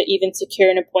able to even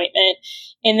secure an appointment.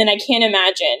 And then I can't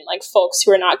imagine like folks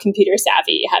who are not computer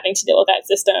savvy having to deal with that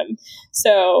system.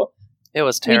 So it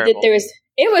was terrible.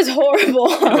 It was horrible.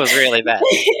 It was really bad.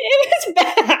 It was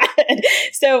bad.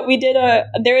 So we did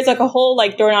there was like a whole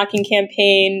like door knocking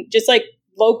campaign, just like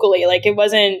locally. Like it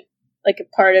wasn't like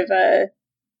a part of a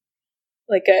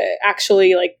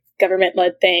actually like government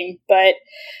led thing. But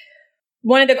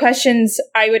one of the questions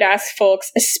I would ask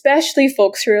folks, especially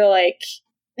folks who are like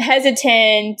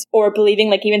hesitant or believing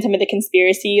like even some of the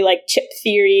conspiracy like chip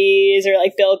theories or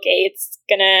like Bill Gates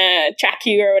gonna track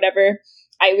you or whatever,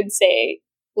 I would say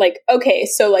like, okay,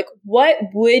 so like what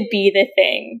would be the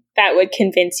thing that would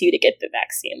convince you to get the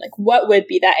vaccine? Like what would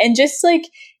be that? And just like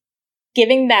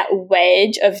giving that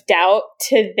wedge of doubt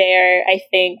to their, I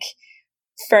think,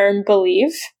 firm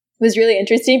belief was really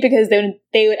interesting, because then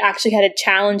they would actually had to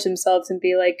challenge themselves and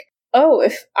be like, oh,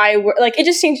 if I were like, it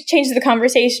just changes the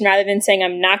conversation rather than saying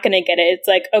I'm not going to get it. It's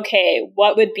like, okay,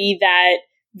 what would be that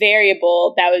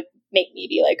variable that would make me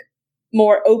be like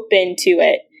more open to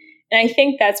it? And I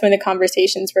think that's when the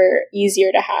conversations were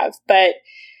easier to have. But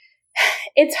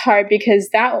it's hard because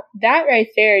that right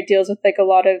there deals with like a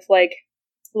lot of like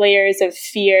layers of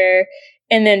fear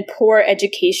and then poor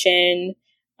education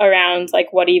around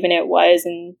like what even it was,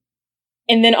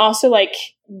 and then also like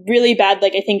really bad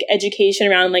like I think education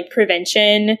around like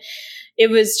prevention. It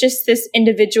was just this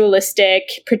individualistic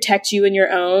protect you and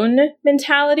your own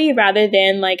mentality rather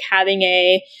than like having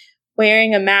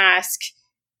wearing a mask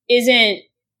isn't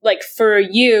like for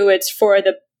you, it's for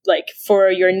for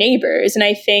your neighbors. And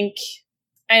I think,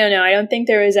 I don't know, I don't think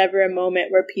there was ever a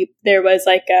moment where there was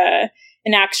like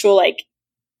an actual like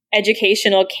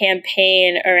educational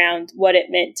campaign around what it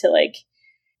meant to like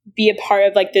be a part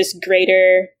of like this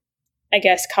greater, I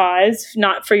guess, cause,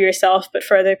 not for yourself, but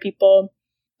for other people.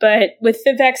 But with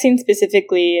the vaccine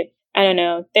specifically, I don't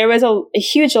know, there was a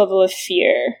huge level of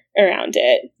fear around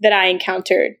it that I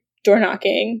encountered door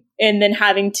knocking, and then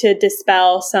having to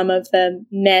dispel some of the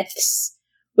myths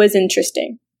was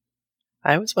interesting.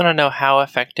 I always want to know how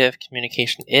effective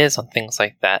communication is on things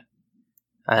like that.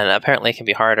 And apparently it can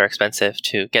be hard or expensive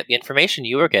to get the information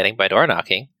you were getting by door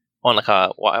knocking on like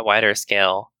a wider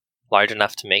scale, large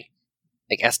enough to make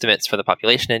like estimates for the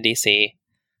population in DC.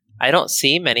 I don't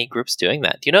see many groups doing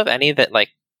that. Do you know of any that like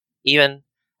even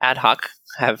ad hoc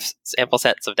have sample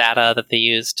sets of data that they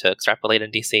use to extrapolate in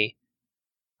DC?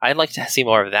 I'd like to see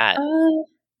more of that.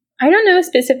 I don't know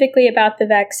specifically about the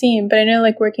vaccine, but I know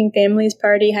like Working Families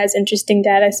Party has interesting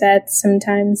data sets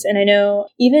sometimes. And I know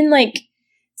even like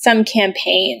some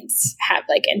campaigns have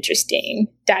like interesting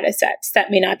data sets that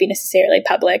may not be necessarily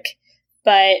public,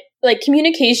 but like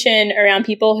communication around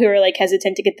people who are like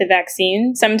hesitant to get the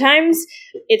vaccine, sometimes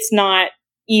it's not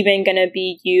even going to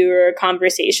be you or a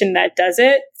conversation that does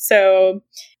it. So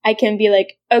I can be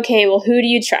like, okay, well, who do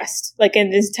you trust? Like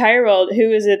in this entire world,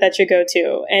 who is it that you go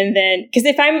to? And then, because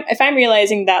if I'm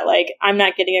realizing that like I'm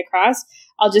not getting across,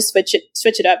 I'll just switch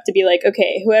it up to be like,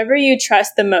 okay, whoever you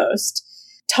trust the most,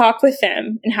 talk with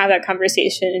them and have that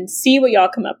conversation and see what y'all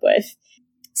come up with.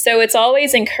 So it's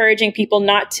always encouraging people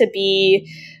not to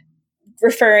be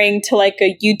referring to like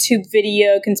a YouTube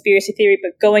video conspiracy theory,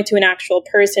 but going to an actual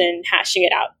person and hashing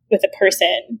it out with a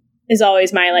person is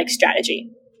always my like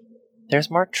strategy.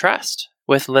 There's more trust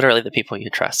with literally the people you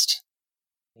trust.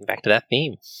 Back to that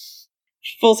theme.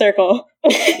 Full circle.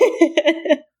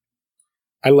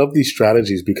 I love these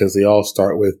strategies because they all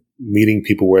start with meeting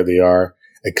people where they are,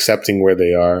 accepting where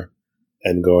they are,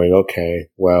 and going, okay,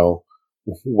 well,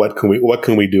 what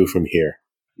can we do from here?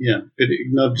 Yeah, it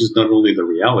acknowledges not only the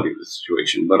reality of the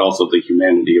situation, but also the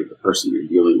humanity of the person you're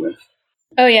dealing with.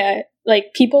 Oh yeah,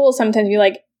 like people will sometimes be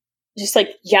like, just like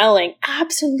yelling,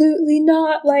 absolutely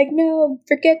not, like, no,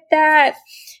 forget that.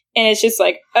 And it's just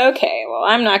like, okay, well,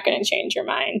 I'm not going to change your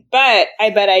mind, but I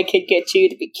bet I could get you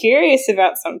to be curious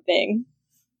about something.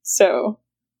 So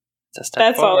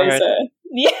that's always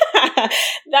yeah,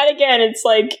 that again, it's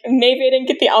like, maybe I didn't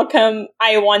get the outcome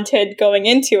I wanted going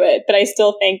into it, but I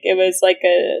still think it was like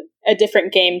a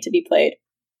different game to be played.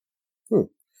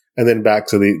 And then back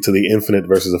to the infinite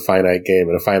versus a finite game.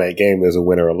 In a finite game, there's a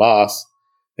win or a loss.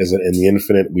 In the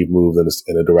infinite, we've moved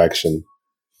in a direction,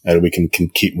 and we can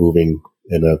keep moving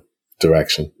in a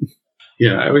direction.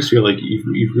 Yeah, I always feel like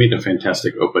you've made a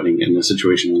fantastic opening in a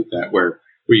situation like that, where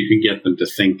you can get them to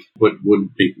think, what would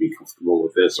make me comfortable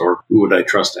with this, or who would I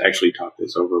trust to actually talk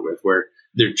this over with, where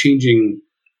they're changing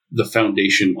the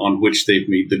foundation on which they've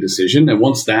made the decision. And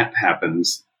once that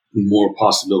happens, more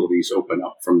possibilities open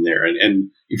up from there.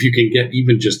 And if you can get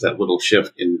even just that little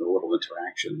shift in the little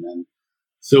interaction, then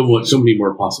so many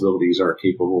more possibilities are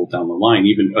capable down the line.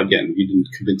 Even, again, you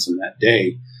didn't convince them that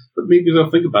day, but maybe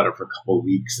they'll think about it for a couple of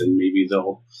weeks, and maybe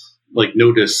they'll like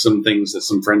notice some things that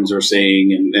some friends are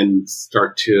saying and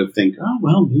start to think, oh,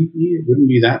 well, maybe it wouldn't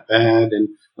be that bad. And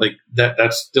like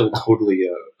that's still totally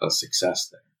a success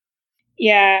there.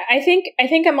 Yeah, I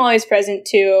think I'm always present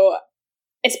too,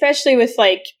 especially with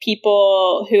like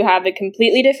people who have a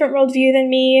completely different worldview than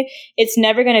me. It's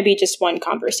never going to be just one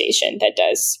conversation that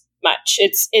does much.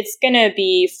 It's going to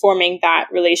be forming that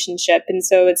relationship. And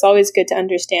so it's always good to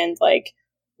understand like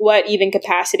what even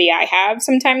capacity I have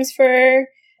sometimes for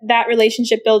that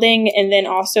relationship building. And then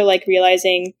also like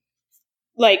realizing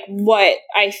like what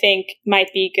I think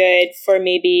might be good for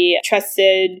maybe a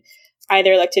trusted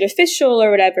either elected official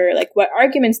or whatever, like what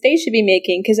arguments they should be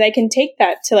making. Cause I can take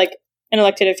that to like an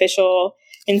elected official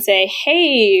and say,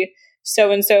 hey,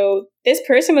 so-and-so, this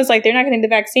person was like, they're not getting the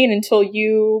vaccine until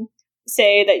you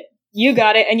say that you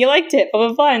got it and you liked it, blah,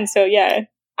 blah, blah. And so, yeah,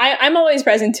 I'm always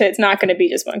present to it's not going to be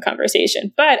just one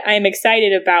conversation, but I'm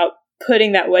excited about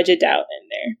putting that wedge of doubt in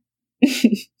there.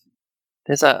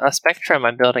 There's a spectrum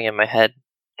I'm building in my head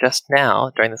just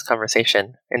now during this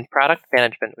conversation. In product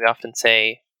management, we often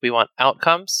say we want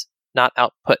outcomes, not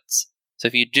outputs. So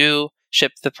if you do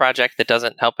ship the project that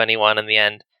doesn't help anyone in the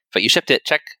end, but you shipped it,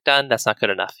 check, done, that's not good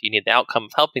enough. You need the outcome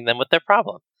of helping them with their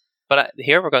problem. But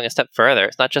here we're going a step further.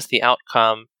 It's not just the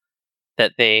outcome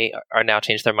that they are now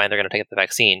changed their mind, they're going to take the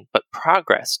vaccine, but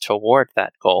progress toward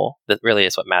that goal that really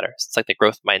is what matters. It's like the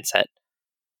growth mindset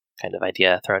kind of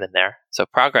idea thrown in there. So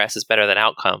progress is better than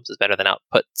outcomes, is better than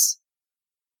outputs.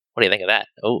 What do you think of that?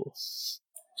 Oh,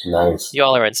 nice. You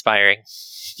all are inspiring.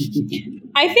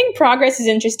 I think progress is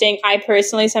interesting. I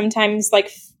personally sometimes like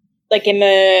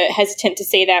am hesitant to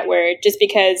say that word just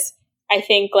because I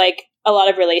think like a lot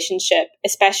of relationship,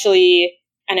 especially,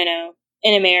 I don't know,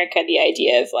 in America, the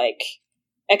idea of like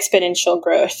exponential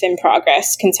growth and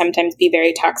progress can sometimes be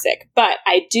very toxic. But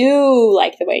I do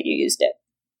like the way you used it.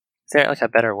 Is there like a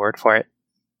better word for it?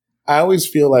 I always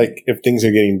feel like if things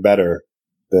are getting better,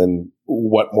 then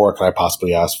what more can I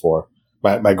possibly ask for?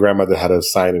 My grandmother had a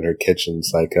sign in her kitchen.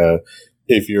 It's like,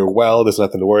 if you're well, there's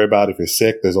nothing to worry about. If you're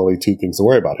sick, there's only two things to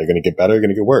worry about. You're going to get better, you're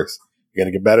going to get worse. You're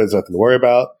going to get better, there's nothing to worry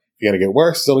about. If you're going to get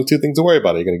worse, there's only two things to worry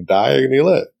about. You're going to die or you're going to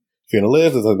live. If you're going to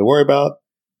live, there's nothing to worry about.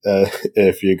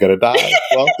 If you're going to die,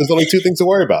 well, there's only two things to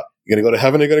worry about. You're going to go to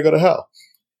heaven, you're going to go to hell.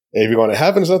 If you're going to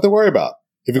heaven, there's nothing to worry about.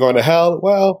 If you're going to hell,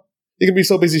 well, you can be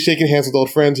so busy shaking hands with old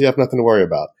friends, you have nothing to worry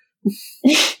about.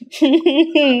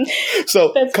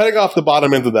 So cutting off the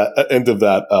bottom end of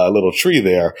that little tree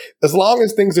there, as long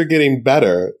as things are getting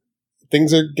better,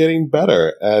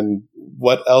 and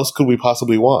what else could we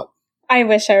possibly want? I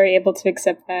wish I were able to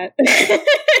accept that.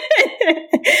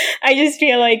 I just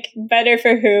feel like better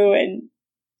for who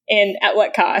and at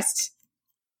what cost.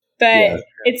 But yeah,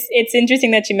 it's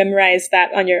interesting that you memorized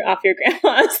that off your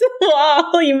grandma's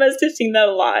wall. You must have seen that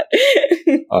a lot.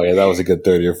 Oh yeah, that was a good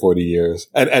 30 or 40 years.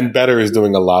 And better is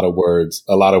doing a lot of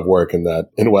work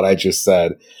in what I just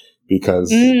said,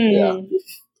 because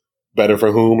better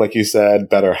for whom, like you said,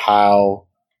 better how.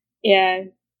 Yeah.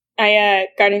 I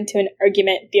got into an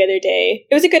argument the other day.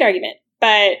 It was a good argument,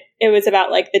 but it was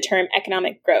about like the term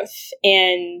economic growth.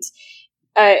 And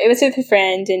it was with a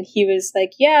friend, and he was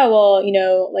like, yeah, well,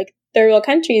 like third world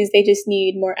countries, they just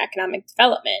need more economic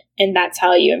development, and that's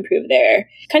how you improve their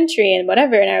country and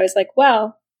whatever. And I was like,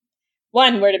 well,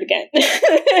 one, where to begin?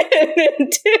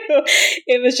 Two,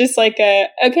 it was just like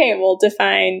okay, we'll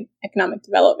define economic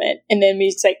development. And then we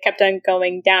just like kept on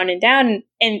going down and down.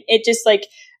 And it just like,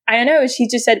 I don't know, she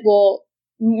just said, well,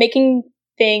 making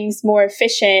things more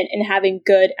efficient and having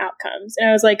good outcomes. And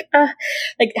I was like,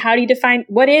 like, how do you define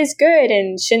what is good?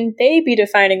 And shouldn't they be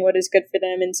defining what is good for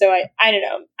them? And so I don't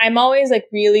know. I'm always like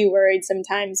really worried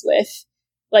sometimes with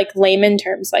like layman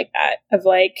terms like that of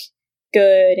like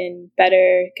good and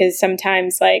better, because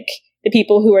sometimes like the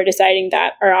people who are deciding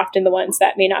that are often the ones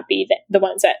that may not be the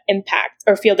ones that impact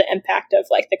or feel the impact of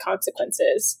like the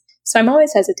consequences. So I'm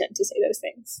always hesitant to say those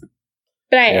things.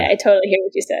 But I totally hear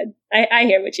what you said. I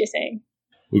hear what you're saying.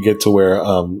 We get to where,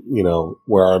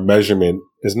 where our measurement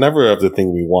is never of the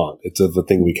thing we want. It's of the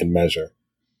thing we can measure.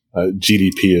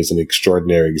 GDP is an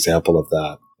extraordinary example of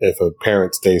that. If a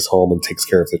parent stays home and takes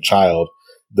care of their child,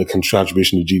 the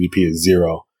contribution to GDP is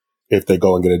zero. If they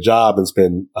go and get a job and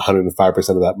spend 105%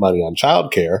 of that money on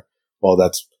childcare, well,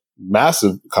 that's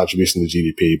massive contribution to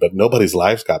GDP, but nobody's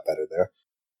lives got better there.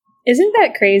 Isn't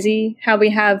that crazy how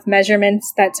we have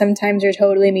measurements that sometimes are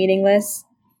totally meaningless?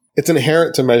 It's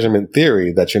inherent to measurement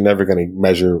theory that you're never going to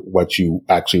measure what you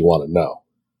actually want to know.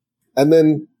 And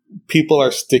then people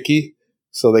are sticky,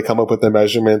 so they come up with a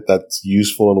measurement that's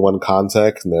useful in one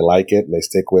context, and they like it, and they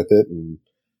stick with it, and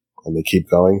they keep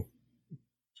going.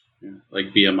 Yeah, like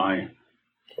BMI.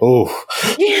 Oh,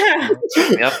 yeah.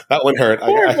 Yep. That one hurt.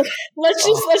 Let's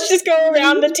just go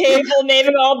around the table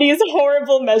naming all these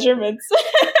horrible measurements.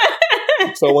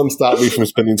 Someone stop me from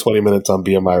spending 20 minutes on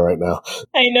BMI right now.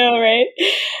 I know, right?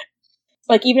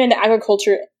 Like even in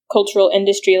the cultural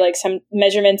industry, like some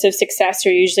measurements of success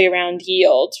are usually around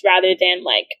yield rather than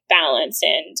like balance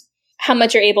and how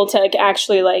much you're able to like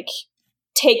actually like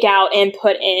take out and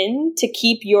put in to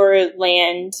keep your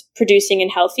land producing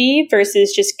and healthy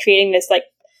versus just creating this like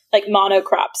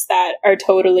monocrops that are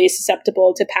totally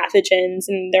susceptible to pathogens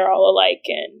and they're all alike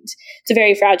and it's a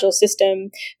very fragile system.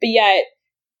 But yet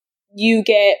you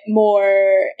get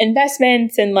more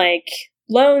investments and like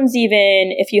loans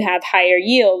even if you have higher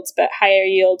yields, but higher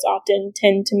yields often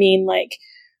tend to mean like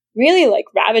really like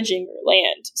ravaging your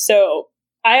land. So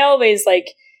I always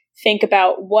like think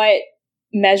about what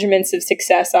measurements of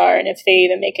success are and if they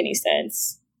even make any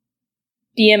sense.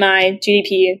 BMI,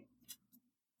 GDP,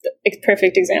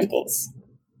 perfect examples.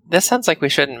 This sounds like we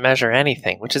shouldn't measure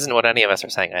anything, which isn't what any of us are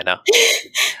saying, I know.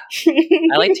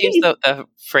 I like to use the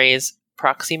phrase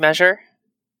proxy measure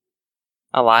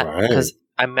a lot because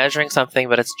I'm measuring something,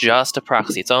 but it's just a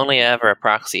proxy. It's only ever a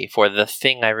proxy for the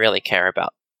thing I really care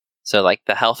about. So like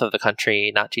the health of the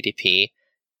country, not GDP.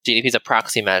 GDP is a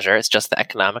proxy measure. It's just the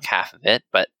economic half of it,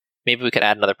 but maybe we could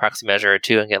add another proxy measure or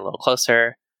two and get a little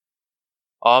closer.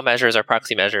 All measures are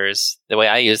proxy measures. The way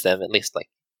I use them, at least like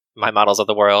my models of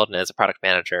the world and as a product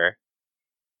manager,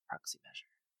 proxy measure.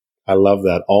 I love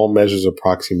that. All measures are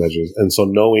proxy measures. And so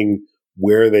knowing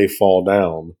where they fall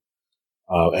down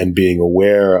and being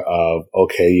aware of,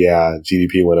 okay, yeah,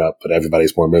 GDP went up, but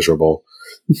everybody's more miserable.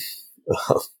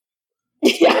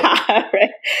 Yeah,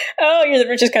 right. Oh, you're the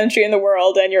richest country in the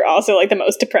world, and you're also like the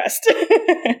most depressed.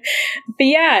 But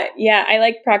yeah, I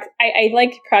like I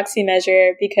like proxy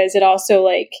measure because it also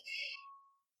like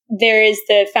there is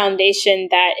the foundation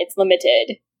that it's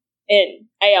limited, and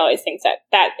I always think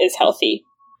that is healthy.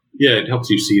 Yeah, it helps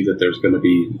you see that there's going to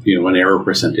be an error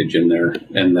percentage in there,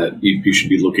 and that you should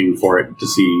be looking for it to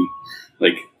see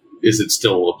like is it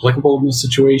still applicable in this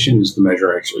situation? Is the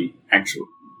measure actually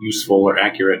useful or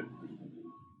accurate?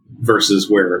 Versus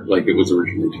where like it was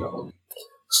originally developed.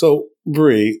 So,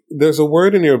 Bree, there's a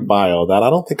word in your bio that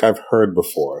I don't think I've heard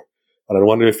before, but I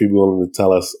wonder if you'd be willing to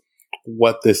tell us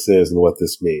what this is and what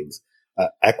this means.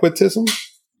 Equitism?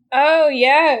 Oh,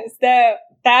 yes.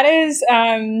 That is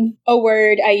a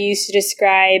word I use to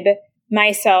describe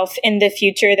myself in the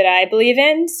future that I believe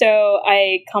in. So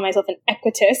I call myself an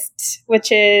equitist,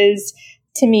 which is,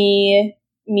 to me,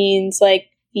 means like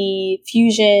the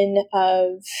fusion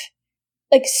of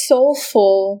like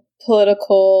soulful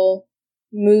political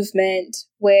movement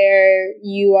where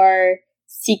you are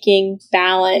seeking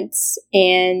balance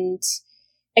and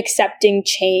accepting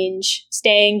change,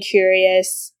 staying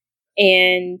curious,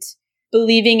 and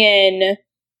believing in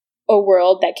a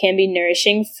world that can be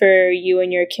nourishing for you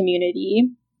and your community.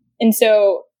 And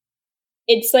so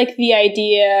it's like the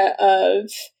idea of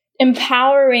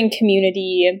empowering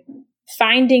community,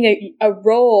 finding a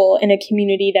role in a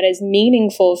community that is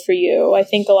meaningful for you. I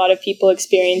think a lot of people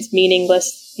experience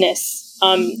meaninglessness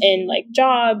in like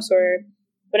jobs or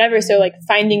whatever. So like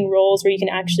finding roles where you can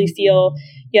actually feel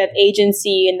you have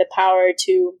agency and the power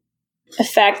to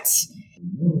affect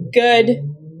good,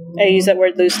 I use that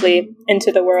word loosely,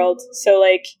 into the world. So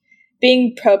like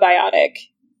being probiotic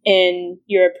in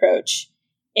your approach.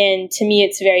 And to me,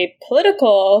 it's very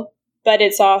political, but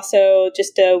it's also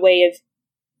just a way of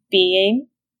being.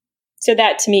 So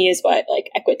that to me is what like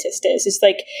equitist is. It's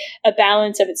like a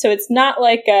balance of it. So it's not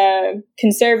like a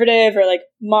conservative or like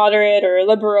moderate or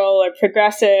liberal or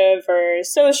progressive or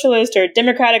socialist or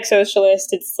democratic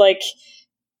socialist. It's like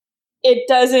it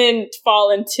doesn't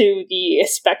fall into the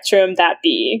spectrum that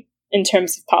be in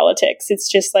terms of politics.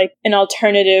 It's just like an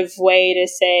alternative way to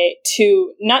say,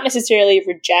 to not necessarily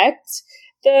reject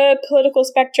the political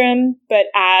spectrum, but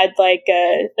add like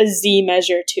a Z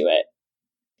measure to it.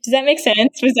 Does that make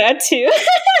sense? Was that too?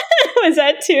 Was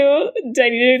that too? Do I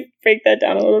need to break that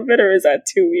down a little bit, or is that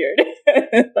too weird?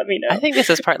 Let me know. I think this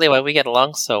is partly why we get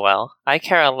along so well. I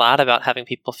care a lot about having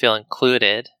people feel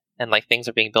included and like things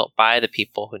are being built by the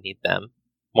people who need them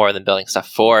more than building stuff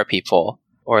for people,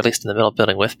 or at least in the middle,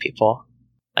 building with people.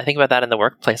 I think about that in the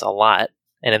workplace a lot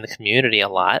and in the community a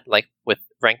lot, like with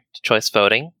ranked choice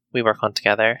voting we work on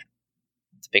together.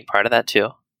 It's a big part of that too.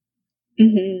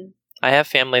 Mm-hmm. I have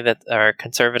family that are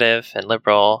conservative and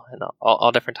liberal and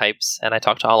all different types, and I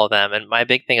talk to all of them. And my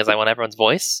big thing is I want everyone's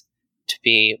voice to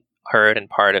be heard and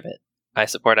part of it. I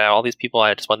support all these people.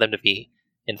 I just want them to be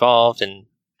involved, and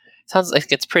it sounds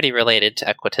like it's pretty related to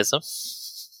equitism.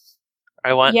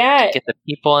 I want to get the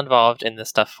people involved in the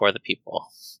stuff for the people.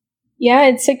 Yeah,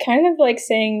 it's a kind of like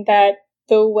saying that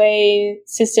the way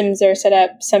systems are set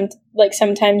up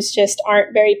sometimes just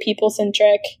aren't very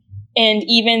people-centric. And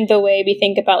even the way we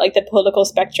think about like the political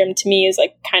spectrum to me is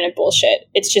like kind of bullshit.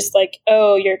 It's just like,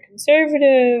 oh, you're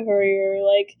conservative or you're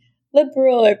like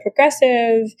liberal or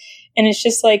progressive. And it's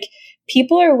just like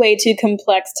people are way too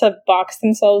complex to box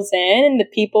themselves in. And the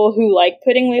people who like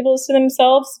putting labels to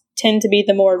themselves tend to be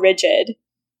the more rigid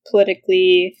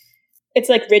politically. It's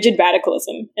like rigid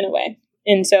radicalism in a way.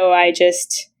 And so I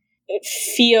just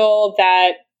feel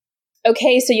that,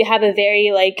 okay, so you have a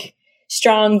very like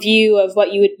strong view of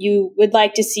what you would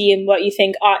like to see and what you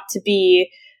think ought to be.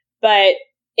 But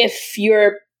if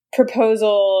your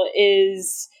proposal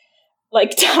is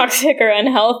like toxic or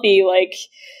unhealthy, like,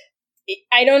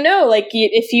 I don't know, like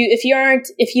if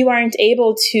you aren't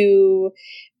able to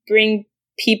bring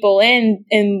people in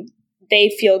and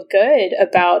they feel good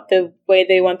about the way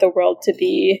they want the world to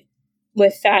be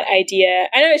with that idea,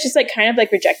 I don't know, it's just like kind of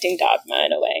like rejecting dogma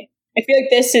in a way. I feel like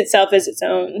this itself is its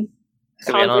own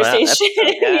conversation.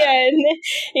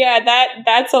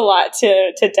 That's a lot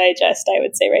to digest, I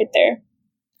would say, right there.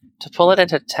 To pull it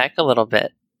into tech a little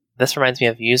bit, this reminds me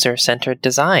of user-centered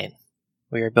design,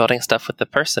 where you're building stuff with the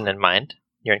person in mind.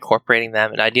 You're incorporating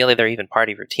them, and ideally they're even part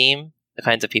of your team. The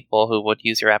kinds of people who would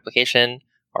use your application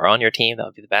or on your team, that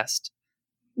would be the best.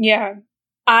 Yeah.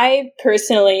 I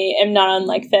personally am not on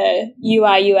like the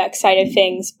UI UX side of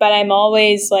things, but I'm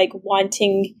always like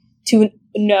wanting to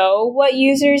know what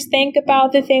users think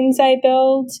about the things I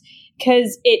build,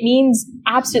 because it means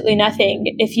absolutely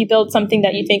nothing if you build something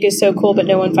that you think is so cool but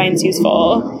no one finds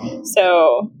useful.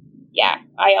 So yeah,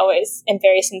 I always am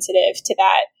very sensitive to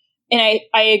that. And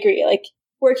I agree, like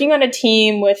working on a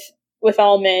team with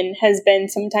all men has been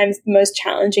sometimes the most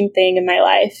challenging thing in my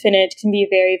life, and it can be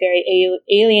very, very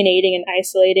alienating and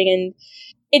isolating. And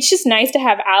it's just nice to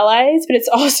have allies, but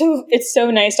it's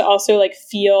so nice to also like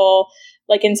feel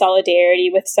like in solidarity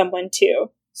with someone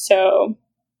too. So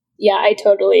yeah, I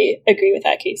totally agree with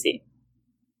that, Casey.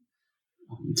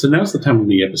 So now's the time of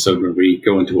the episode where we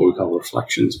go into what we call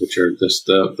reflections, which are just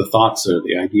the thoughts or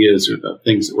the ideas or the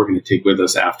things that we're going to take with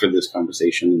us after this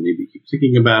conversation and maybe keep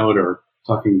thinking about or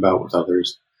talking about with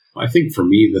others. I think for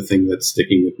me, the thing that's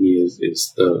sticking with me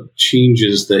is the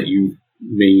changes that you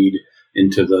made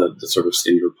into the sort of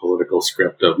standard political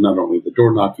script of not only the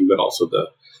door knocking, but also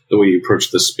the way you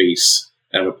approach the space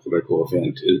at a political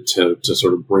event to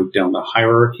sort of break down the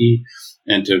hierarchy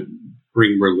and to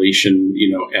bring relation,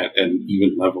 at an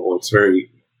even level. It's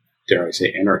very, dare I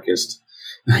say, anarchist,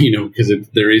 because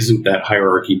there isn't that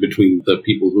hierarchy between the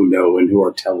people who know and who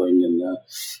are telling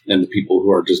and the people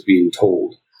who are just being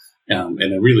told. And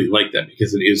I really like that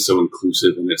because it is so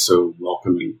inclusive and it's so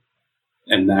welcoming.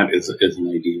 And that is an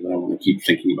idea that I want to keep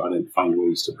thinking about and find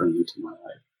ways to bring into my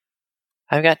life.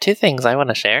 I've got two things I want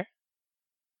to share.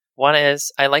 One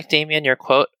is, I like, Damien, your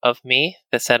quote of me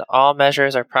that said, all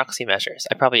measures are proxy measures.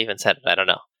 I probably even said it, I don't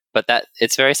know. But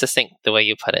it's very succinct the way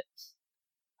you put it.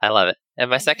 I love it.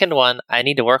 And my second one, I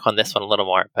need to work on this one a little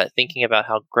more, but thinking about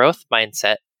how growth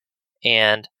mindset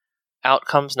and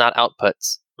outcomes, not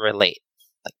outputs, relate.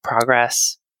 Like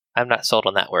progress, I'm not sold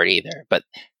on that word either, but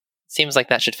it seems like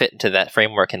that should fit into that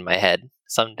framework in my head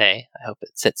someday. I hope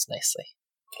it sits nicely.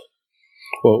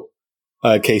 Well,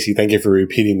 Casey, thank you for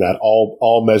repeating that.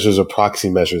 All measures are proxy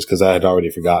measures, because I had already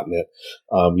forgotten it.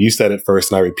 You said it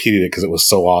first, and I repeated it because it was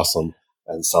so awesome.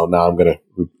 And so now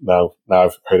now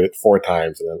I've heard it 4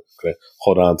 times, and I'm going to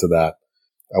hold on to that.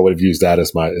 I would have used that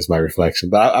as my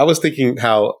reflection. But I was thinking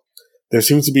how there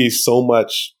seems to be so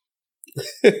much.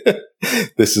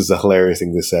 This is a hilarious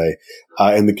thing to say.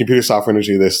 In the computer software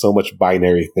industry, there's so much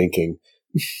binary thinking.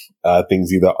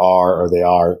 Things either are or they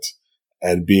aren't.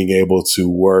 And being able to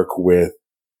work with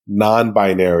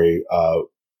non-binary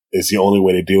is the only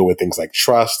way to deal with things like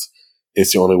trust.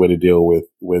 It's the only way to deal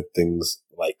with things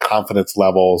like confidence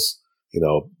levels.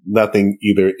 Nothing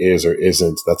either is or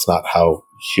isn't. That's not how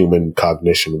human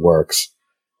cognition works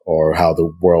or how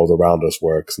the world around us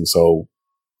works. And so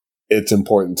it's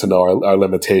important to know our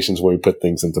limitations when we put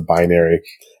things into binary,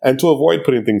 and to avoid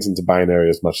putting things into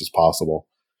binary as much as possible,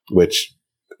 which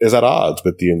is at odds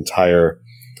with the entire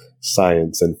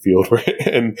science and field we're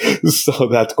in. So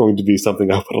that's going to be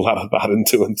something I'll put a lot of thought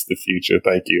into the future.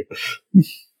 Thank you.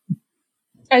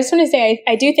 I just want to say,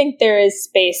 I do think there is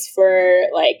space for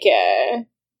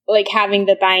like having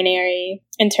the binary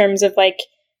in terms of like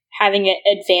having it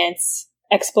advance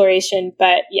exploration.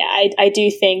 But yeah, I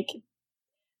do think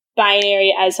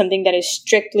binary as something that is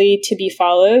strictly to be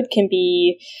followed can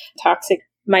be toxic,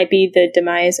 might be the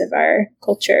demise of our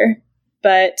culture.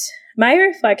 But my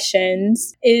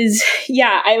reflections is,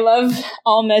 I love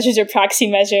all measures are proxy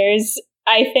measures.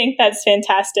 I think that's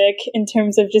fantastic in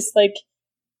terms of just like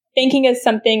thinking of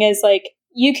something as like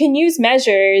you can use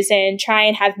measures and try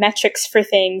and have metrics for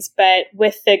things, but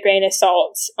with the grain of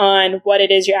salt on what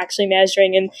it is you're actually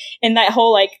measuring. And that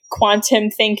whole like quantum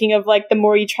thinking of like the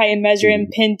more you try and measure and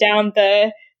pin down,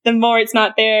 the more it's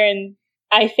not there. And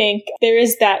I think there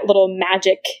is that little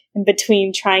magic in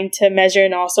between trying to measure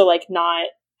and also like not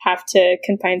have to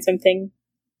confine something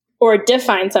or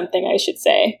define something, I should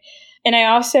say. And I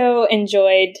also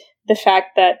enjoyed the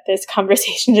fact that this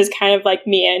conversation just kind of like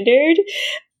meandered.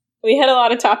 We had a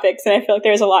lot of topics and I feel like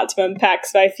there's a lot to unpack.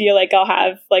 So I feel like I'll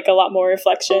have like a lot more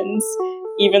reflections,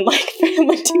 even like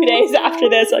 2 days after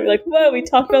this. I'll be like, whoa, we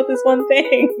talked about this one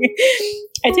thing.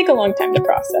 I take a long time to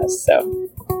process. So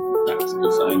that's a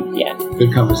good sign. Yeah.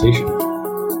 Good conversation.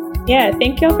 Yeah.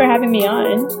 Thank you all for having me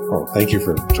on. Oh, thank you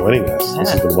for joining us.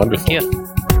 This has been wonderful. Thank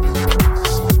you.